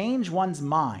to change one's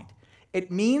mind. It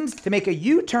means to make a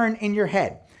U-turn in your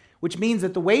head, which means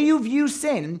that the way you view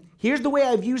sin, here's the way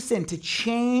I view sin, to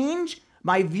change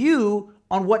my view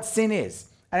on what sin is.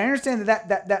 And I understand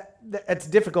that's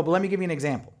difficult, but let me give you an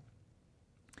example.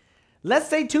 Let's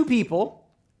say two people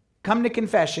come to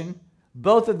confession,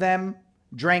 both of them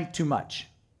drank too much.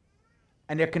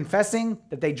 And they're confessing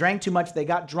that they drank too much, they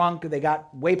got drunk, they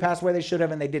got way past where they should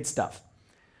have, and they did stuff.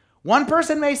 One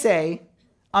person may say,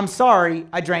 I'm sorry,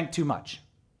 I drank too much.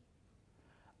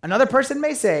 Another person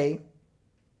may say,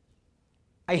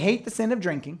 I hate the sin of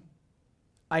drinking.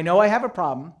 I know I have a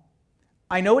problem.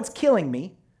 I know it's killing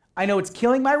me. I know it's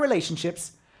killing my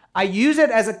relationships. I use it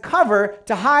as a cover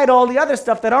to hide all the other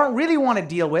stuff that I don't really want to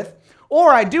deal with.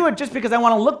 Or I do it just because I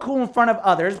want to look cool in front of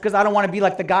others because I don't want to be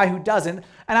like the guy who doesn't.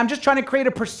 And I'm just trying to create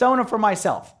a persona for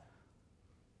myself.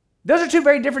 Those are two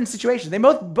very different situations. They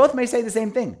both may say the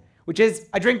same thing, which is,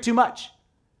 I drink too much.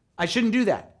 I shouldn't do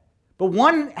that. But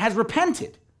one has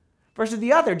repented versus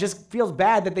the other just feels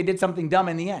bad that they did something dumb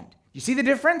in the end. You see the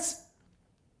difference?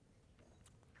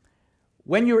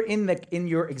 When you're in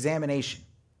your examination,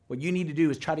 what you need to do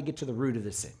is try to get to the root of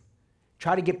the sin.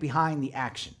 Try to get behind the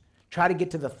action. Try to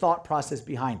get to the thought process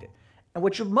behind it. And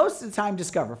what you'll most of the time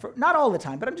discover, not all the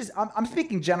time, but I'm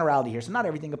speaking generality here, so not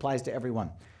everything applies to everyone.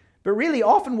 But really,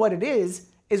 often what it is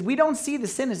we don't see the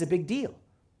sin as a big deal.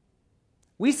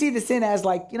 We see the sin as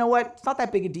like, you know what, it's not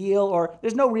that big a deal, or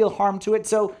there's no real harm to it.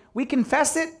 So we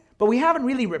confess it, but we haven't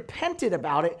really repented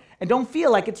about it and don't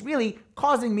feel like it's really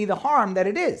causing me the harm that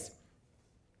it is.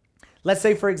 Let's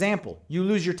say, for example, you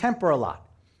lose your temper a lot.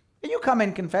 And you come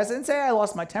and confess it and say, I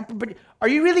lost my temper. But are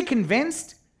you really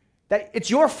convinced that it's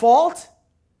your fault?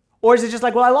 Or is it just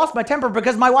like, well, I lost my temper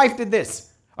because my wife did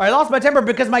this. Or I lost my temper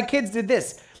because my kids did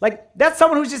this. Like, that's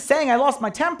someone who's just saying, I lost my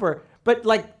temper. But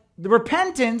like, the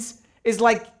repentance is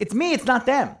like, it's me, it's not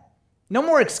them. No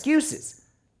more excuses.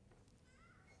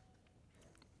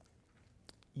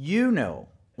 You know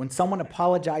when someone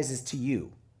apologizes to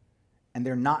you and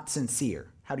they're not sincere,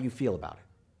 how do you feel about it?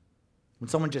 When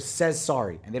someone just says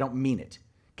sorry and they don't mean it.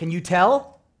 Can you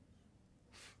tell?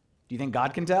 Do you think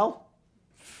God can tell?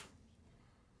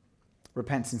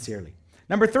 Repent sincerely.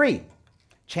 Number 3,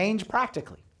 change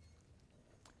practically.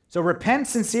 So repent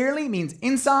sincerely means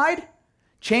inside.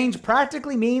 Change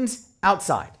practically means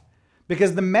outside.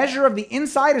 Because the measure of the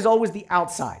inside is always the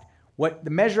outside.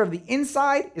 The measure of the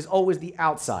inside is always the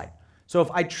outside. So if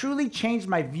I truly change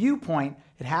my viewpoint,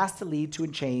 it has to lead to a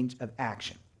change of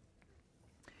action.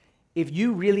 If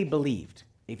you really believed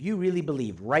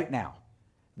right now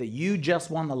that you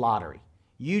just won the lottery,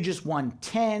 you just won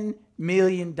 $10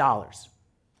 million,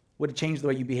 would it change the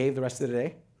way you behave the rest of the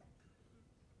day?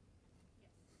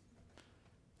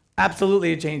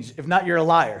 Absolutely it changed. If not, you're a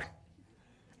liar.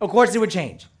 Of course it would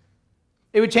change.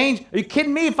 It would change. Are you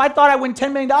kidding me? If I thought I win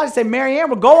 $10 million, I'd say, Marianne,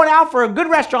 we're going out for a good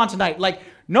restaurant tonight. Like,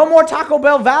 no more Taco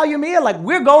Bell value meal. Like,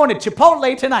 we're going to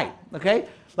Chipotle tonight, okay?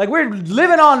 Like, we're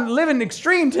living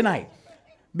extreme tonight.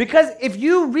 Because if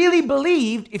you really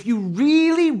believed, if you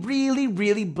really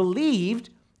believed,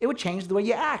 it would change the way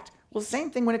you act. Well, same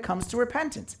thing when it comes to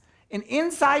repentance. An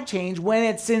inside change, when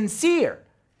it's sincere,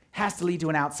 has to lead to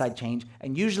an outside change.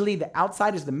 And usually the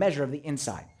outside is the measure of the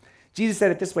inside. Jesus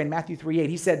said it this way in Matthew 3:8.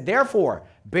 He said, therefore,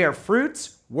 bear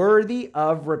fruits worthy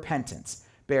of repentance.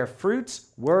 Bear fruits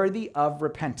worthy of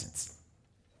repentance.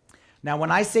 Now,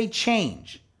 when I say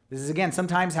change, this is, again,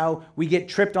 sometimes how we get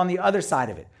tripped on the other side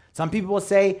of it. Some people will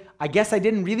say, I guess I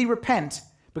didn't really repent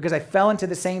because I fell into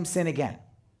the same sin again.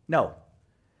 No.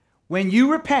 When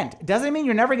you repent, it doesn't mean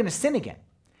you're never going to sin again.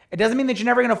 It doesn't mean that you're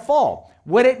never going to fall.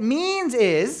 What it means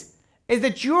is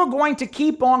that you're going to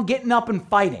keep on getting up and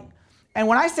fighting. And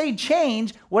when I say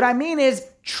change, what I mean is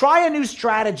try a new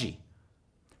strategy.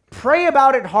 Pray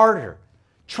about it harder.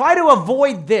 Try to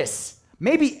avoid this.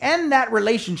 Maybe end that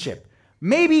relationship.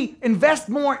 Maybe invest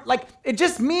more. Like, it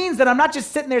just means that I'm not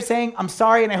just sitting there saying, I'm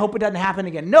sorry and I hope it doesn't happen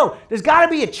again. No, there's got to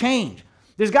be a change.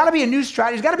 There's got to be a new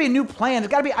strategy. There's got to be a new plan. I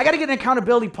got to get an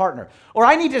accountability partner. Or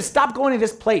I need to stop going to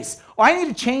this place. Or I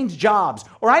need to change jobs.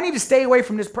 Or I need to stay away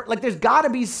from this. Like, there's got to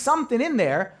be something in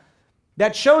there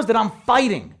That shows that I'm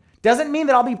fighting. Doesn't mean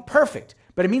that I'll be perfect,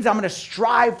 but it means I'm going to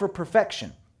strive for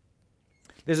perfection.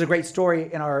 There's a great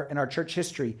story in our church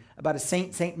history about a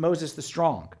saint, Saint Moses the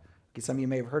Strong. Okay, some of you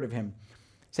may have heard of him.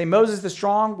 Saint Moses the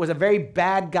Strong was a very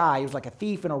bad guy. He was like a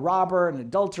thief and a robber and an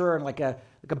adulterer and like a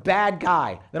bad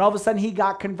guy. Then all of a sudden he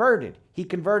got converted. He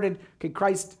converted. Okay,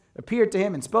 Christ appeared to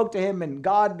him and spoke to him and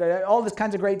God, all this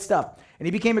kinds of great stuff. And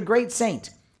he became a great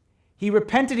saint. He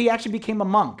repented. He actually became a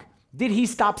monk. Did he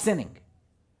stop sinning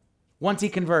once he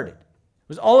converted? It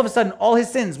was all of a sudden all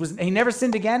his sins. He never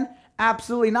sinned again?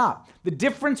 Absolutely not. The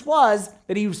difference was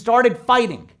that he started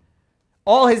fighting.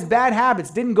 All his bad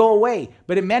habits didn't go away,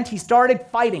 but it meant he started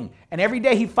fighting. And every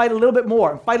day he'd fight a little bit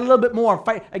more, and fight a little bit more. And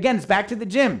fight. Again, it's back to the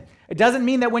gym. It doesn't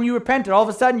mean that when you repent, all of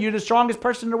a sudden you're the strongest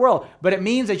person in the world. But it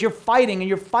means that you're fighting and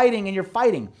you're fighting and you're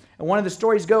fighting. And one of the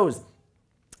stories goes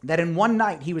that in one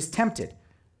night he was tempted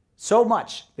so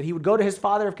much that he would go to his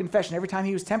father of confession. Every time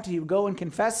he was tempted, he would go and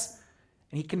confess.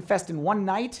 And he confessed in one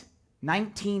night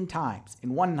 19 times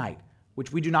in one night,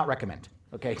 which we do not recommend.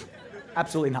 Okay?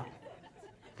 Absolutely not.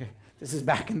 Okay? This is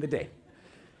back in the day.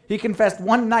 He confessed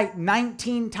one night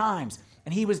 19 times.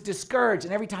 And he was discouraged.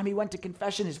 And every time he went to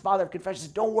confession, his father of confession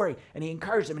said, don't worry. And he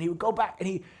encouraged him. And he would go back.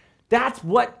 And that's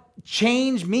what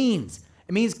change means.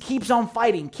 It means keeps on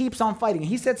fighting, keeps on fighting. And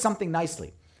he said something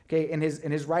nicely, okay, in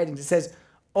his writings. It says,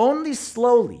 only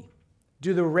slowly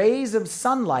do the rays of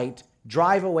sunlight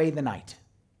drive away the night.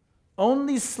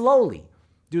 Only slowly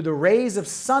do the rays of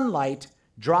sunlight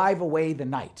drive away the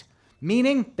night.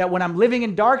 Meaning that when I'm living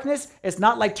in darkness, it's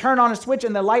not like turn on a switch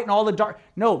and the light and all the dark.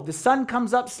 No, the sun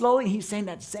comes up slowly. And he's saying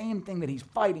that same thing that he's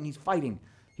fighting, he's fighting,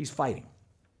 he's fighting.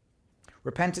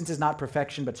 Repentance is not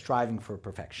perfection, but striving for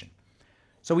perfection.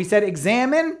 So we said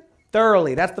examine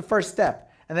thoroughly. That's the first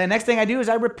step. And then the next thing I do is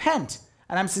I repent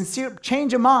and I'm sincere,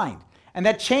 change of mind. And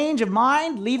that change of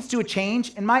mind leads to a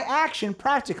change in my action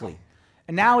practically.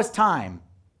 And now it's time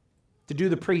to do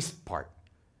the priest part.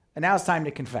 And now it's time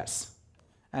to confess.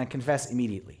 And confess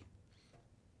immediately.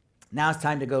 Now it's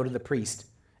time to go to the priest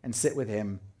and sit with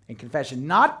him in confession.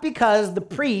 Not because the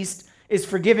priest is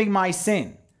forgiving my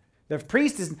sin. The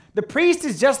priest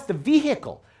is just the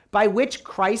vehicle by which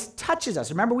Christ touches us.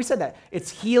 Remember we said that. It's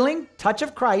healing, touch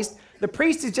of Christ. The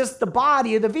priest is just the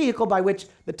body or the vehicle by which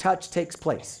the touch takes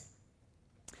place.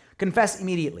 Confess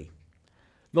immediately.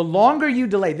 The longer you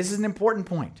delay, this is an important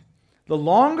point. The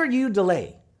longer you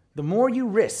delay, the more you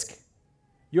risk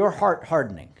your heart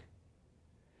hardening.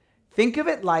 Think of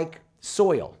it like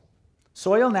soil.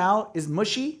 Soil now is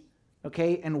mushy,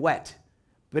 okay, and wet.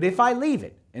 But if I leave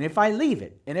it, and if I leave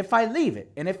it, and if I leave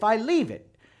it, and if I leave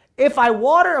it, if I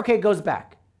water, okay, it goes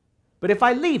back. But if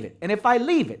I leave it, and if I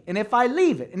leave it, and if I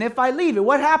leave it, and if I leave it,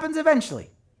 what happens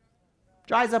eventually?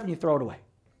 Dries up and you throw it away.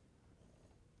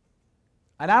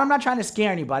 And I'm not trying to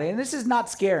scare anybody, and this is not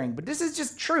scaring, but this is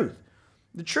just truth.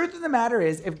 The truth of the matter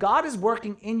is, if God is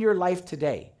working in your life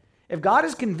today, if God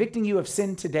is convicting you of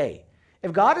sin today,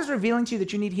 if God is revealing to you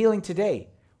that you need healing today,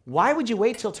 why would you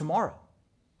wait till tomorrow?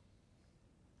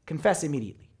 Confess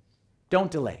immediately. Don't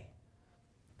delay.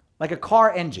 Like a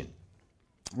car engine,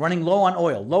 running low on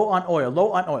oil, low on oil,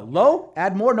 low on oil. Low,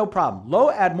 add more, no problem.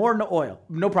 Low, add more, no oil,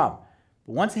 no problem.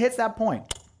 But once it hits that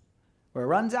point where it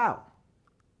runs out,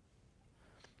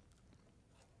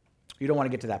 you don't want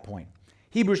to get to that point.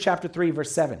 Hebrews chapter 3, verse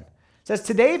 7 says,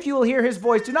 today if you will hear his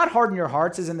voice, do not harden your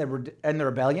hearts as in the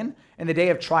rebellion, in the day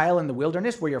of trial in the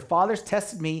wilderness, where your fathers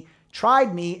tested me,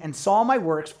 tried me, and saw my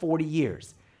works 40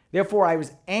 years. Therefore I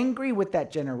was angry with that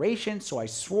generation, so I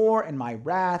swore in my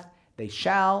wrath, they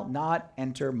shall not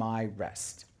enter my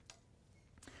rest.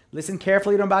 Listen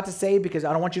carefully to what I'm about to say, because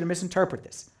I don't want you to misinterpret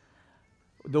this.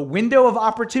 The window of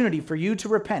opportunity for you to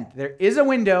repent, there is a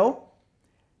window.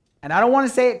 And I don't want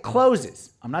to say it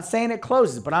closes. I'm not saying it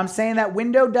closes, but I'm saying that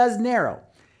window does narrow.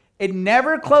 It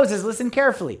never closes, listen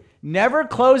carefully, never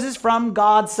closes from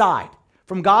God's side.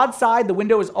 From God's side, the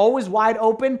window is always wide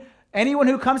open. Anyone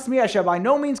who comes to me, I shall by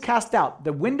no means cast out.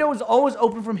 The window is always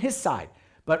open from his side.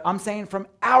 But I'm saying from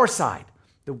our side,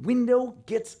 the window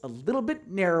gets a little bit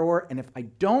narrower, and if I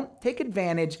don't take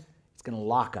advantage, it's going to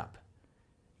lock up.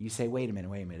 You say, wait a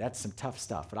minute, that's some tough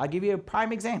stuff. But I'll give you a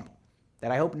prime example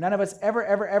that I hope none of us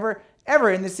ever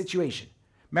in this situation.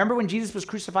 Remember when Jesus was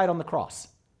crucified on the cross?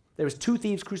 There was two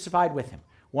thieves crucified with him.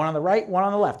 One on the right, one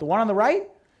on the left. The one on the right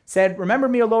said, remember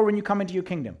me, O Lord, when you come into your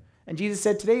kingdom. And Jesus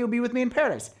said, today you'll be with me in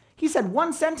paradise. He said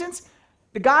one sentence.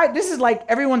 The guy, this is like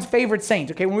everyone's favorite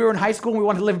saint, okay? When we were in high school and we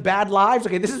wanted to live bad lives,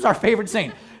 okay, this is our favorite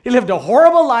saint. He lived a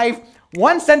horrible life.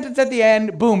 One sentence at the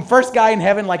end, boom, first guy in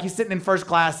heaven, like he's sitting in first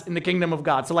class in the kingdom of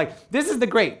God. So like, this is the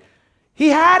great. He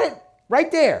had it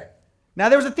right there. Now,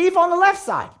 there was a thief on the left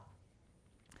side.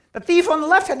 The thief on the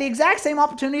left had the exact same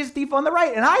opportunity as the thief on the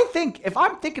right. And I think, if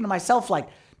I'm thinking to myself like,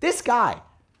 this guy,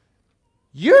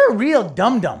 you're a real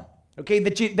dum-dum, okay,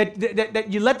 that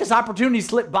you let this opportunity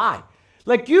slip by.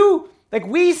 Like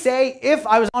we say, if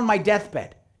I was on my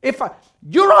deathbed,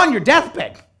 you're on your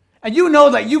deathbed, and you know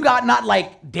that you got not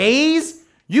like days,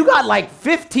 you got like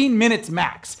 15 minutes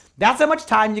max. That's how much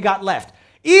time you got left.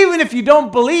 Even if you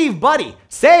don't believe, buddy,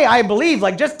 say, I believe,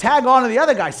 like just tag on to the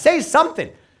other guy, say something.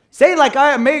 Say like,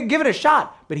 I may give it a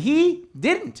shot, but he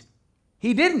didn't.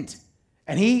 He didn't.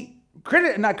 And he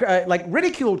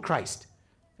ridiculed Christ,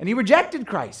 and he rejected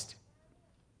Christ.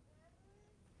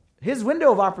 His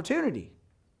window of opportunity,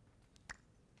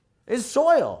 his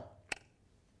soil,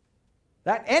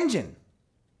 that engine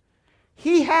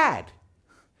he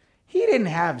didn't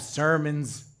have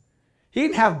sermons. He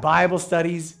didn't have Bible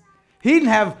studies. He didn't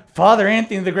have Father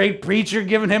Anthony, the great preacher,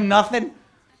 giving him nothing.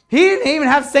 He didn't even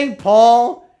have St.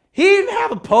 Paul. He didn't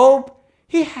have a pope.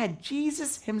 He had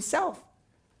Jesus himself.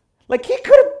 Like, he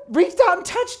could have reached out and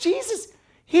touched Jesus.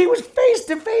 He was face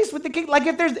to face with the king. Like,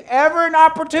 if there's ever an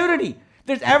opportunity,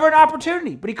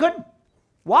 but he couldn't.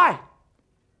 Why?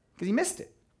 Because he missed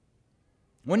it.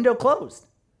 Window closed.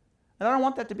 And I don't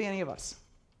want that to be any of us.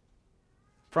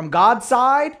 From God's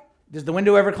side, does the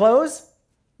window ever close?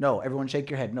 No. Everyone shake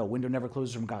your head. No, window never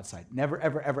closes from God's side. Never,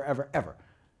 ever, ever, ever, ever.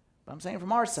 But I'm saying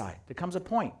from our side, there comes a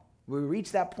point where we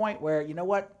reach that point where, you know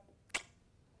what?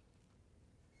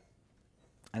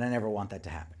 And I never want that to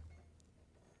happen.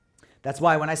 That's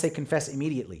why when I say confess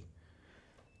immediately,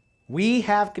 we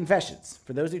have confessions,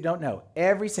 for those who don't know,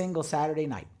 every single Saturday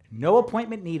night. No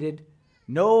appointment needed,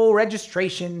 no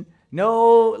registration, you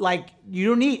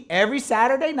don't need. Every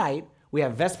Saturday night, we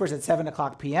have Vespers at 7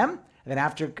 o'clock p.m., and then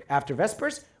after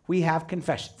Vespers, we have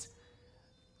confessions.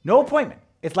 No appointment.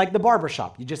 It's like the barber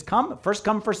shop. You just come, first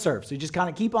serve. So you just kind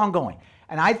of keep on going.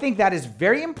 And I think that is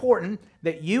very important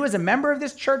that you as a member of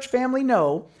this church family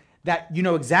know that you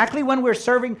know exactly when we're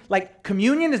serving. Like,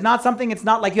 communion is not something, it's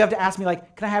not like you have to ask me,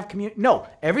 like, can I have communion? No,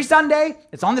 every Sunday,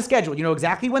 it's on the schedule. You know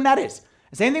exactly when that is.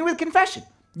 Same thing with confession.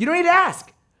 You don't need to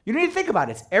ask. You don't need to think about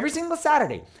it. It's every single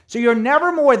Saturday. So you're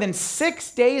never more than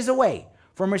 6 days away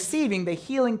from receiving the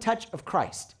healing touch of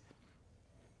Christ.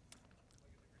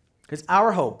 Because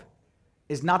our hope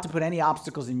is not to put any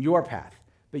obstacles in your path,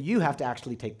 but you have to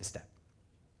actually take the step.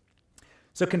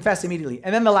 So confess immediately.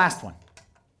 And then the last one.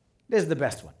 This is the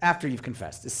best one. After you've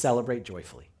confessed, is celebrate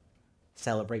joyfully.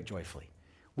 Celebrate joyfully.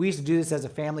 We used to do this as a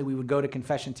family. We would go to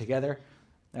confession together.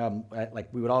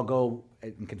 We would all go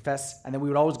and confess, and then we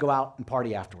would always go out and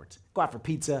party afterwards. Go out for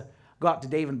pizza, go out to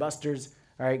Dave & Buster's,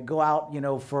 all right, go out,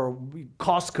 for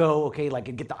Costco, okay,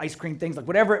 like get the ice cream things, like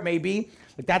whatever it may be.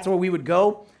 Like, that's where we would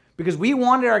go, because we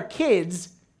wanted our kids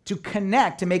to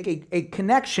connect, to make a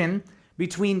connection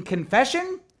between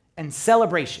confession and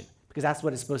celebration, because that's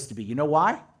what it's supposed to be. You know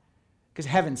why? Because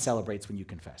heaven celebrates when you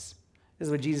confess. This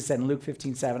is what Jesus said in Luke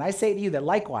 15:7. I say to you that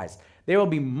likewise, there will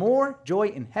be more joy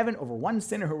in heaven over one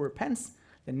sinner who repents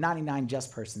than 99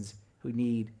 just persons who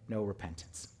need no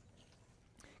repentance.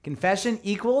 Confession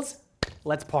equals,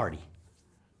 let's party.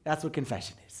 That's what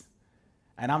confession is.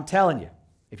 And I'm telling you,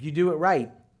 if you do it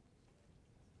right,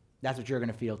 that's what you're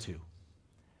going to feel too.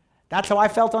 That's how I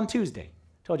felt on Tuesday.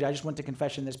 I told you, I just went to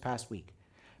confession this past week.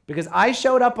 Because I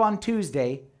showed up on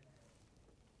Tuesday,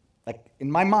 like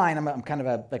in my mind, I'm kind of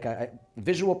a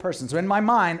visual person. So in my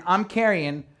mind, I'm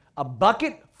carrying a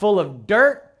bucket full of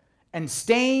dirt and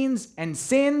stains and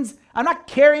sins. I'm not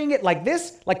carrying it like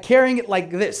this, like carrying it like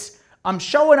this. I'm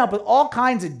showing up with all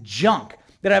kinds of junk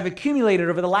that I've accumulated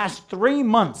over the last 3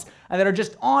 months and that are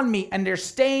just on me, and they're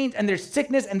stains and there's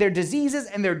sickness and they're diseases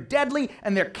and they're deadly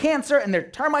and they're cancer and they're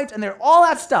termites and they're all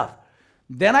that stuff.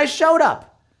 Then I showed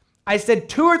up. I said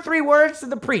 2 or 3 words to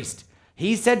the priest.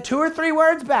 He said 2 or 3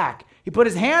 words back. He put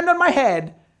his hand on my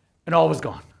head and all was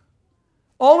gone.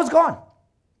 All was gone.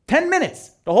 10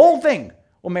 minutes, the whole thing.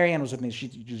 Well, Marianne was with me. She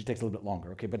usually takes a little bit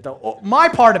longer, okay? But my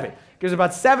part of it gives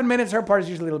about 7 minutes. Her part is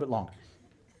usually a little bit longer.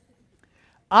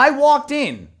 I walked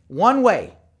in one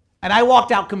way, and I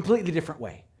walked out completely different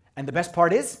way. And the best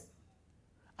part is,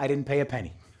 I didn't pay a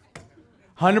penny.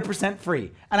 100%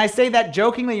 free. And I say that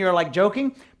jokingly, you're like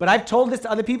joking, but I've told this to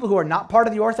other people who are not part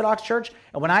of the Orthodox Church,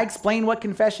 and when I explain what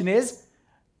confession is,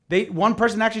 one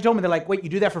person actually told me, they're like, wait, you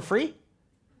do that for free?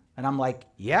 And I'm like,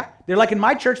 yeah. They're like, in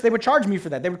my church, they would charge me for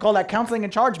that. They would call that counseling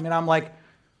and charge me. And I'm like,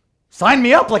 sign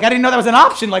me up. Like, I didn't know that was an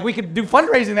option. Like, we could do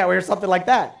fundraising that way or something like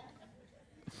that.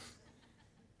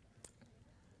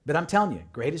 But I'm telling you,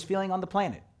 greatest feeling on the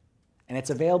planet. And it's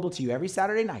available to you every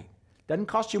Saturday night. Doesn't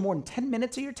cost you more than 10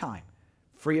 minutes of your time,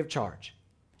 free of charge.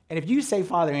 And if you say,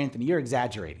 Father Anthony, you're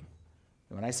exaggerating.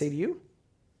 And when I say to you,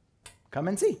 Come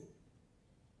and see.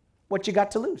 What you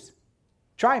got to lose?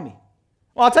 Try me.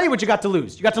 Well, I'll tell you what you got to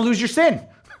lose. You got to lose your sin.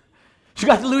 You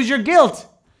got to lose your guilt.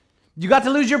 You got to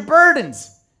lose your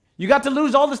burdens. You got to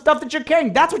lose all the stuff that you're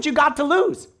carrying. That's what you got to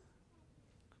lose.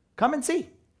 Come and see.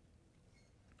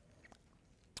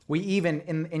 We even,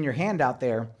 in your handout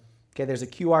there, okay, there's a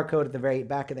QR code at the very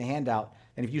back of the handout.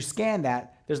 And if you scan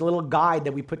that, there's a little guide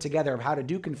that we put together of how to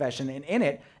do confession. And in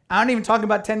it, I'm not even talking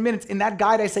about 10 minutes. In that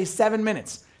guide, I say 7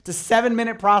 minutes. It's a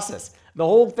 7-minute process. The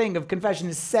whole thing of confession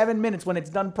is 7 minutes when it's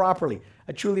done properly.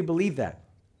 I truly believe that.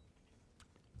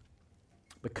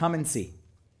 But come and see.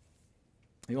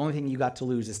 The only thing you got to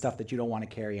lose is stuff that you don't want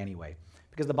to carry anyway.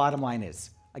 Because the bottom line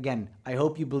is, again, I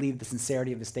hope you believe the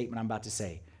sincerity of the statement I'm about to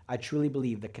say. I truly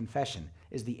believe that confession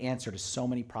is the answer to so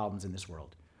many problems in this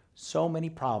world. So many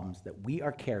problems that we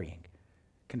are carrying.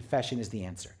 Confession is the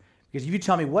answer. Because if you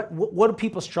tell me, what do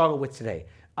people struggle with today?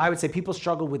 I would say people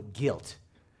struggle with guilt.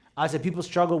 I would say people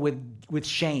struggle with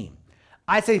shame.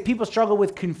 I'd say people struggle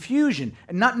with confusion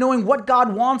and not knowing what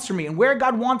God wants from me and where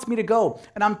God wants me to go.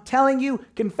 And I'm telling you,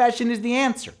 confession is the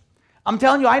answer. I'm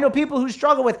telling you, I know people who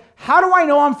struggle with, how do I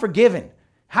know I'm forgiven?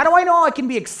 How do I know I can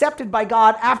be accepted by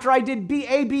God after I did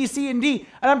A, B, C, and D?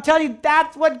 And I'm telling you,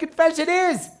 that's what confession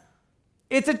is.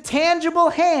 It's a tangible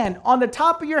hand on the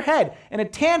top of your head and a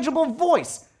tangible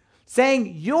voice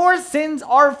saying, your sins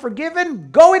are forgiven,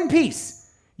 go in peace.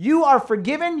 You are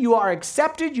forgiven, you are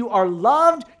accepted, you are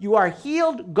loved, you are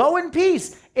healed, go in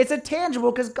peace. It's a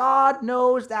tangible because God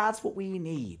knows that's what we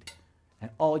need.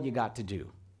 And all you got to do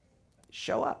is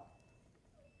show up.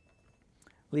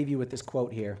 I'll leave you with this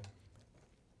quote here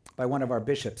by one of our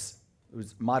bishops,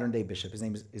 who's a modern day bishop. His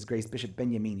name is Grace Bishop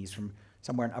Benjamin. He's from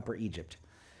somewhere in Upper Egypt.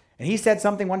 And he said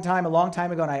something one time, a long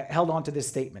time ago, and I held on to this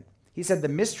statement. He said, the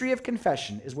mystery of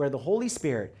confession is where the Holy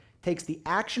Spirit takes the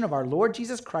action of our Lord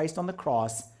Jesus Christ on the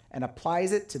cross and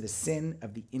applies it to the sin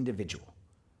of the individual.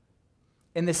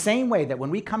 In the same way that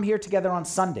when we come here together on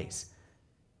Sundays,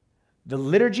 the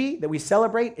liturgy that we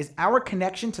celebrate is our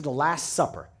connection to the Last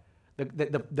Supper,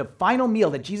 the final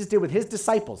meal that Jesus did with his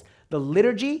disciples. The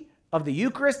liturgy of the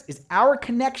Eucharist is our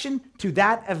connection to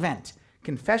that event.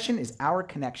 Confession is our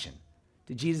connection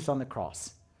to Jesus on the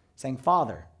cross, saying,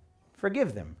 Father,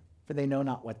 forgive them, for they know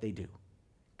not what they do.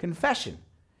 Confession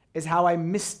is how I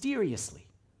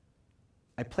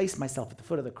place myself at the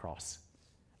foot of the cross,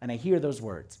 and I hear those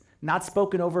words, not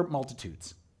spoken over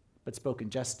multitudes, but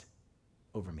spoken just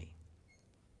over me.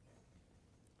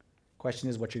 Question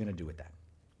is what you're going to do with that.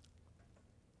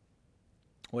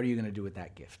 What are you going to do with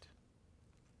that gift?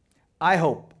 I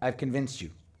hope I've convinced you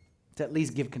to at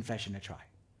least give confession a try.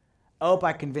 I hope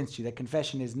I convinced you that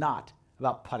confession is not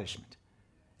about punishment.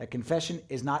 That confession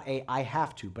is not I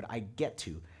have to, but I get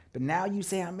to. But now you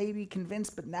say, I may be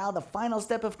convinced, but now the final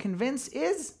step of convince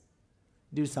is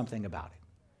do something about it.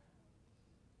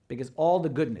 Because all the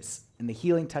goodness and the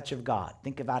healing touch of God,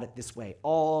 think about it this way,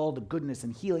 all the goodness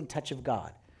and healing touch of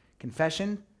God,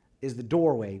 confession is the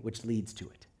doorway which leads to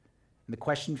it. And the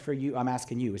question for you, I'm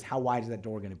asking you, is how wide is that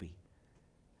door going to be?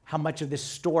 How much of this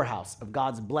storehouse of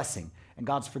God's blessing and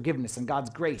God's forgiveness and God's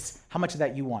grace, how much of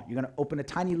that you want? You're going to open a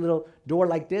tiny little door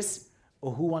like this,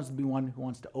 or who wants to be one who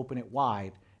wants to open it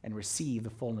wide and receive the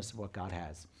fullness of what God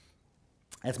has?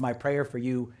 That's my prayer for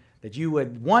you, that you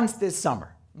would once this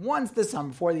summer,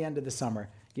 before the end of the summer,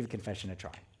 give confession a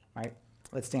try. All right?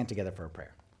 Let's stand together for a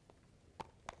prayer.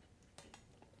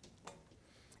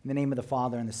 In the name of the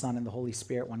Father, and the Son, and the Holy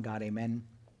Spirit, one God, amen.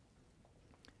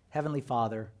 Heavenly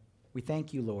Father, we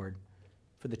thank you, Lord,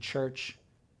 for the church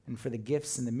and for the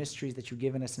gifts and the mysteries that you've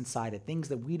given us inside it, things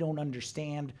that we don't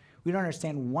understand. We don't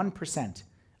understand 1%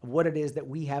 of what it is that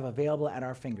we have available at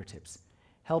our fingertips.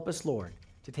 Help us, Lord,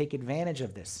 to take advantage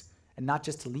of this and not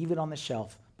just to leave it on the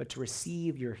shelf, but to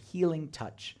receive your healing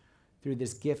touch through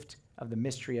this gift of the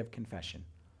mystery of confession.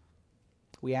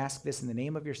 We ask this in the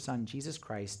name of your Son, Jesus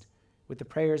Christ, with the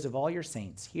prayers of all your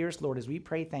saints. Hear us, Lord, as we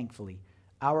pray thankfully.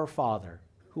 Our Father,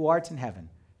 who art in heaven,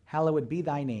 hallowed be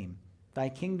thy name. Thy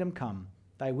kingdom come,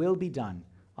 thy will be done,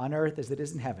 on earth as it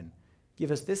is in heaven.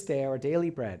 Give us this day our daily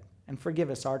bread, and forgive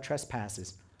us our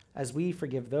trespasses, as we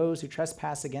forgive those who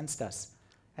trespass against us.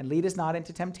 And lead us not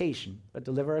into temptation, but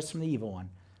deliver us from the evil one.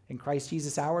 In Christ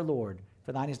Jesus our Lord,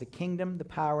 for thine is the kingdom, the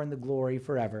power, and the glory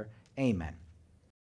forever. Amen.